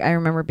video. I think I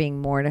remember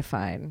being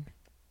mortified.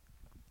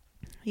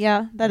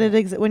 Yeah, that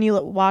it when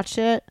you watch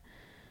it,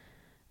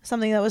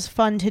 something that was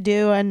fun to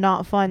do and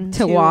not fun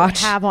To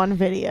watch. have on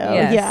video.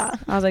 Yes. Yeah.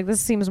 I was like, this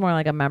seems more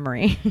like a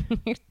memory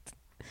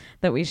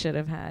that we should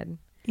have had.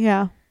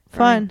 Yeah.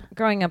 Fun.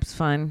 Growing up's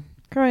fun.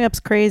 Growing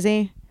up's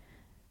crazy.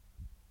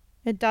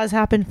 It does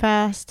happen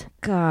fast.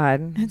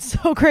 God. It's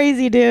so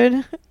crazy,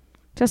 dude.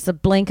 Just a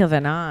blink of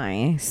an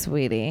eye,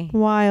 sweetie.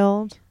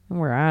 Wild. And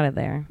we're out of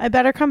there. I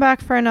better come back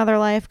for another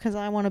life because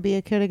I want to be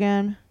a kid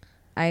again.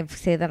 I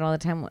say that all the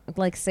time.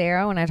 Like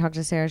Sarah, when I talk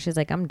to Sarah, she's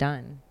like, I'm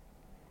done.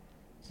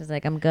 She's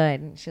like, I'm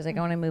good. She's like,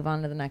 I want to move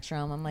on to the next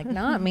realm. I'm like,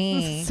 not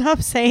me.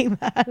 Stop saying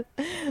that.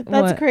 That's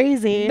What?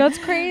 crazy. That's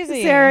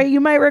crazy. Sarah,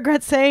 you might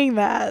regret saying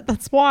that.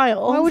 That's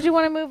wild. Why would you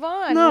want to move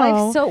on?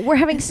 No. We're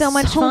having so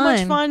much fun. So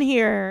much fun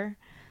here.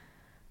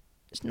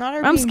 It's not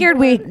her I'm being scared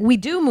bored. we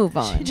do move She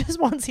on. just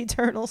wants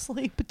eternal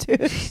sleep,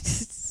 dude.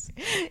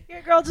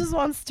 Your girl just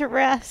wants to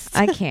rest.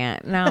 I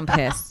can't. Now I'm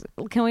pissed.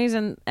 Can we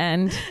just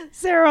end?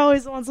 Sarah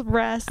always wants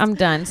rest. I'm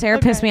done. Sarah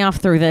pissed Okay. me off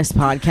through this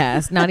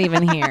podcast. Not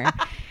even here.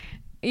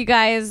 You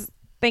guys,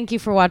 thank you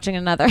for watching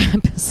another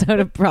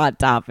episode of Broad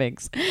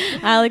Topics.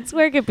 Alex,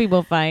 where can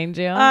people find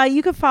you?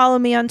 You can follow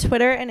me on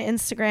Twitter and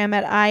Instagram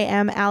at I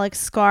am Alex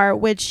Scar,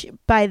 which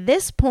by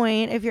this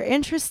point, if you're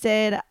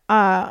interested,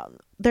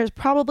 there's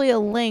probably a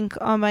link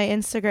on my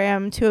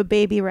Instagram to a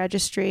baby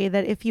registry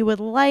that if you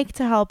would like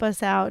to help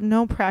us out,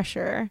 no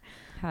pressure.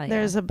 Hell yeah.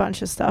 There's a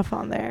bunch of stuff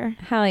on there.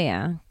 Hell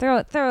yeah.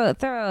 Throw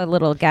a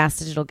little gas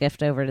digital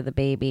gift over to the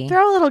baby.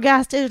 Throw a little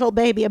Gas Digital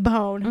baby a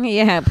bone.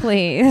 Yeah,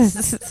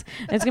 please. It's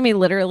gonna be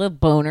literally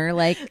boner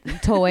like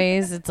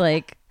toys. It's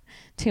like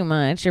too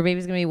much. Your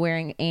baby's gonna be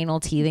wearing anal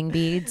teething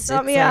beads.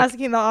 Not It's me like,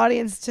 asking the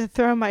audience to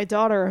throw my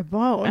daughter a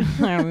bone.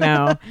 I don't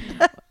know.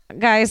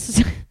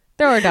 Guys,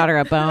 throw our daughter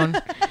a bone.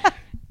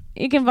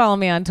 You can follow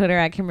me on Twitter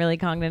at Kimberly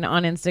Congdon,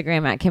 on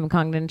Instagram at Kim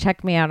Congdon.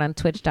 Check me out on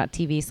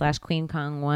twitch.tv/QueenCong1.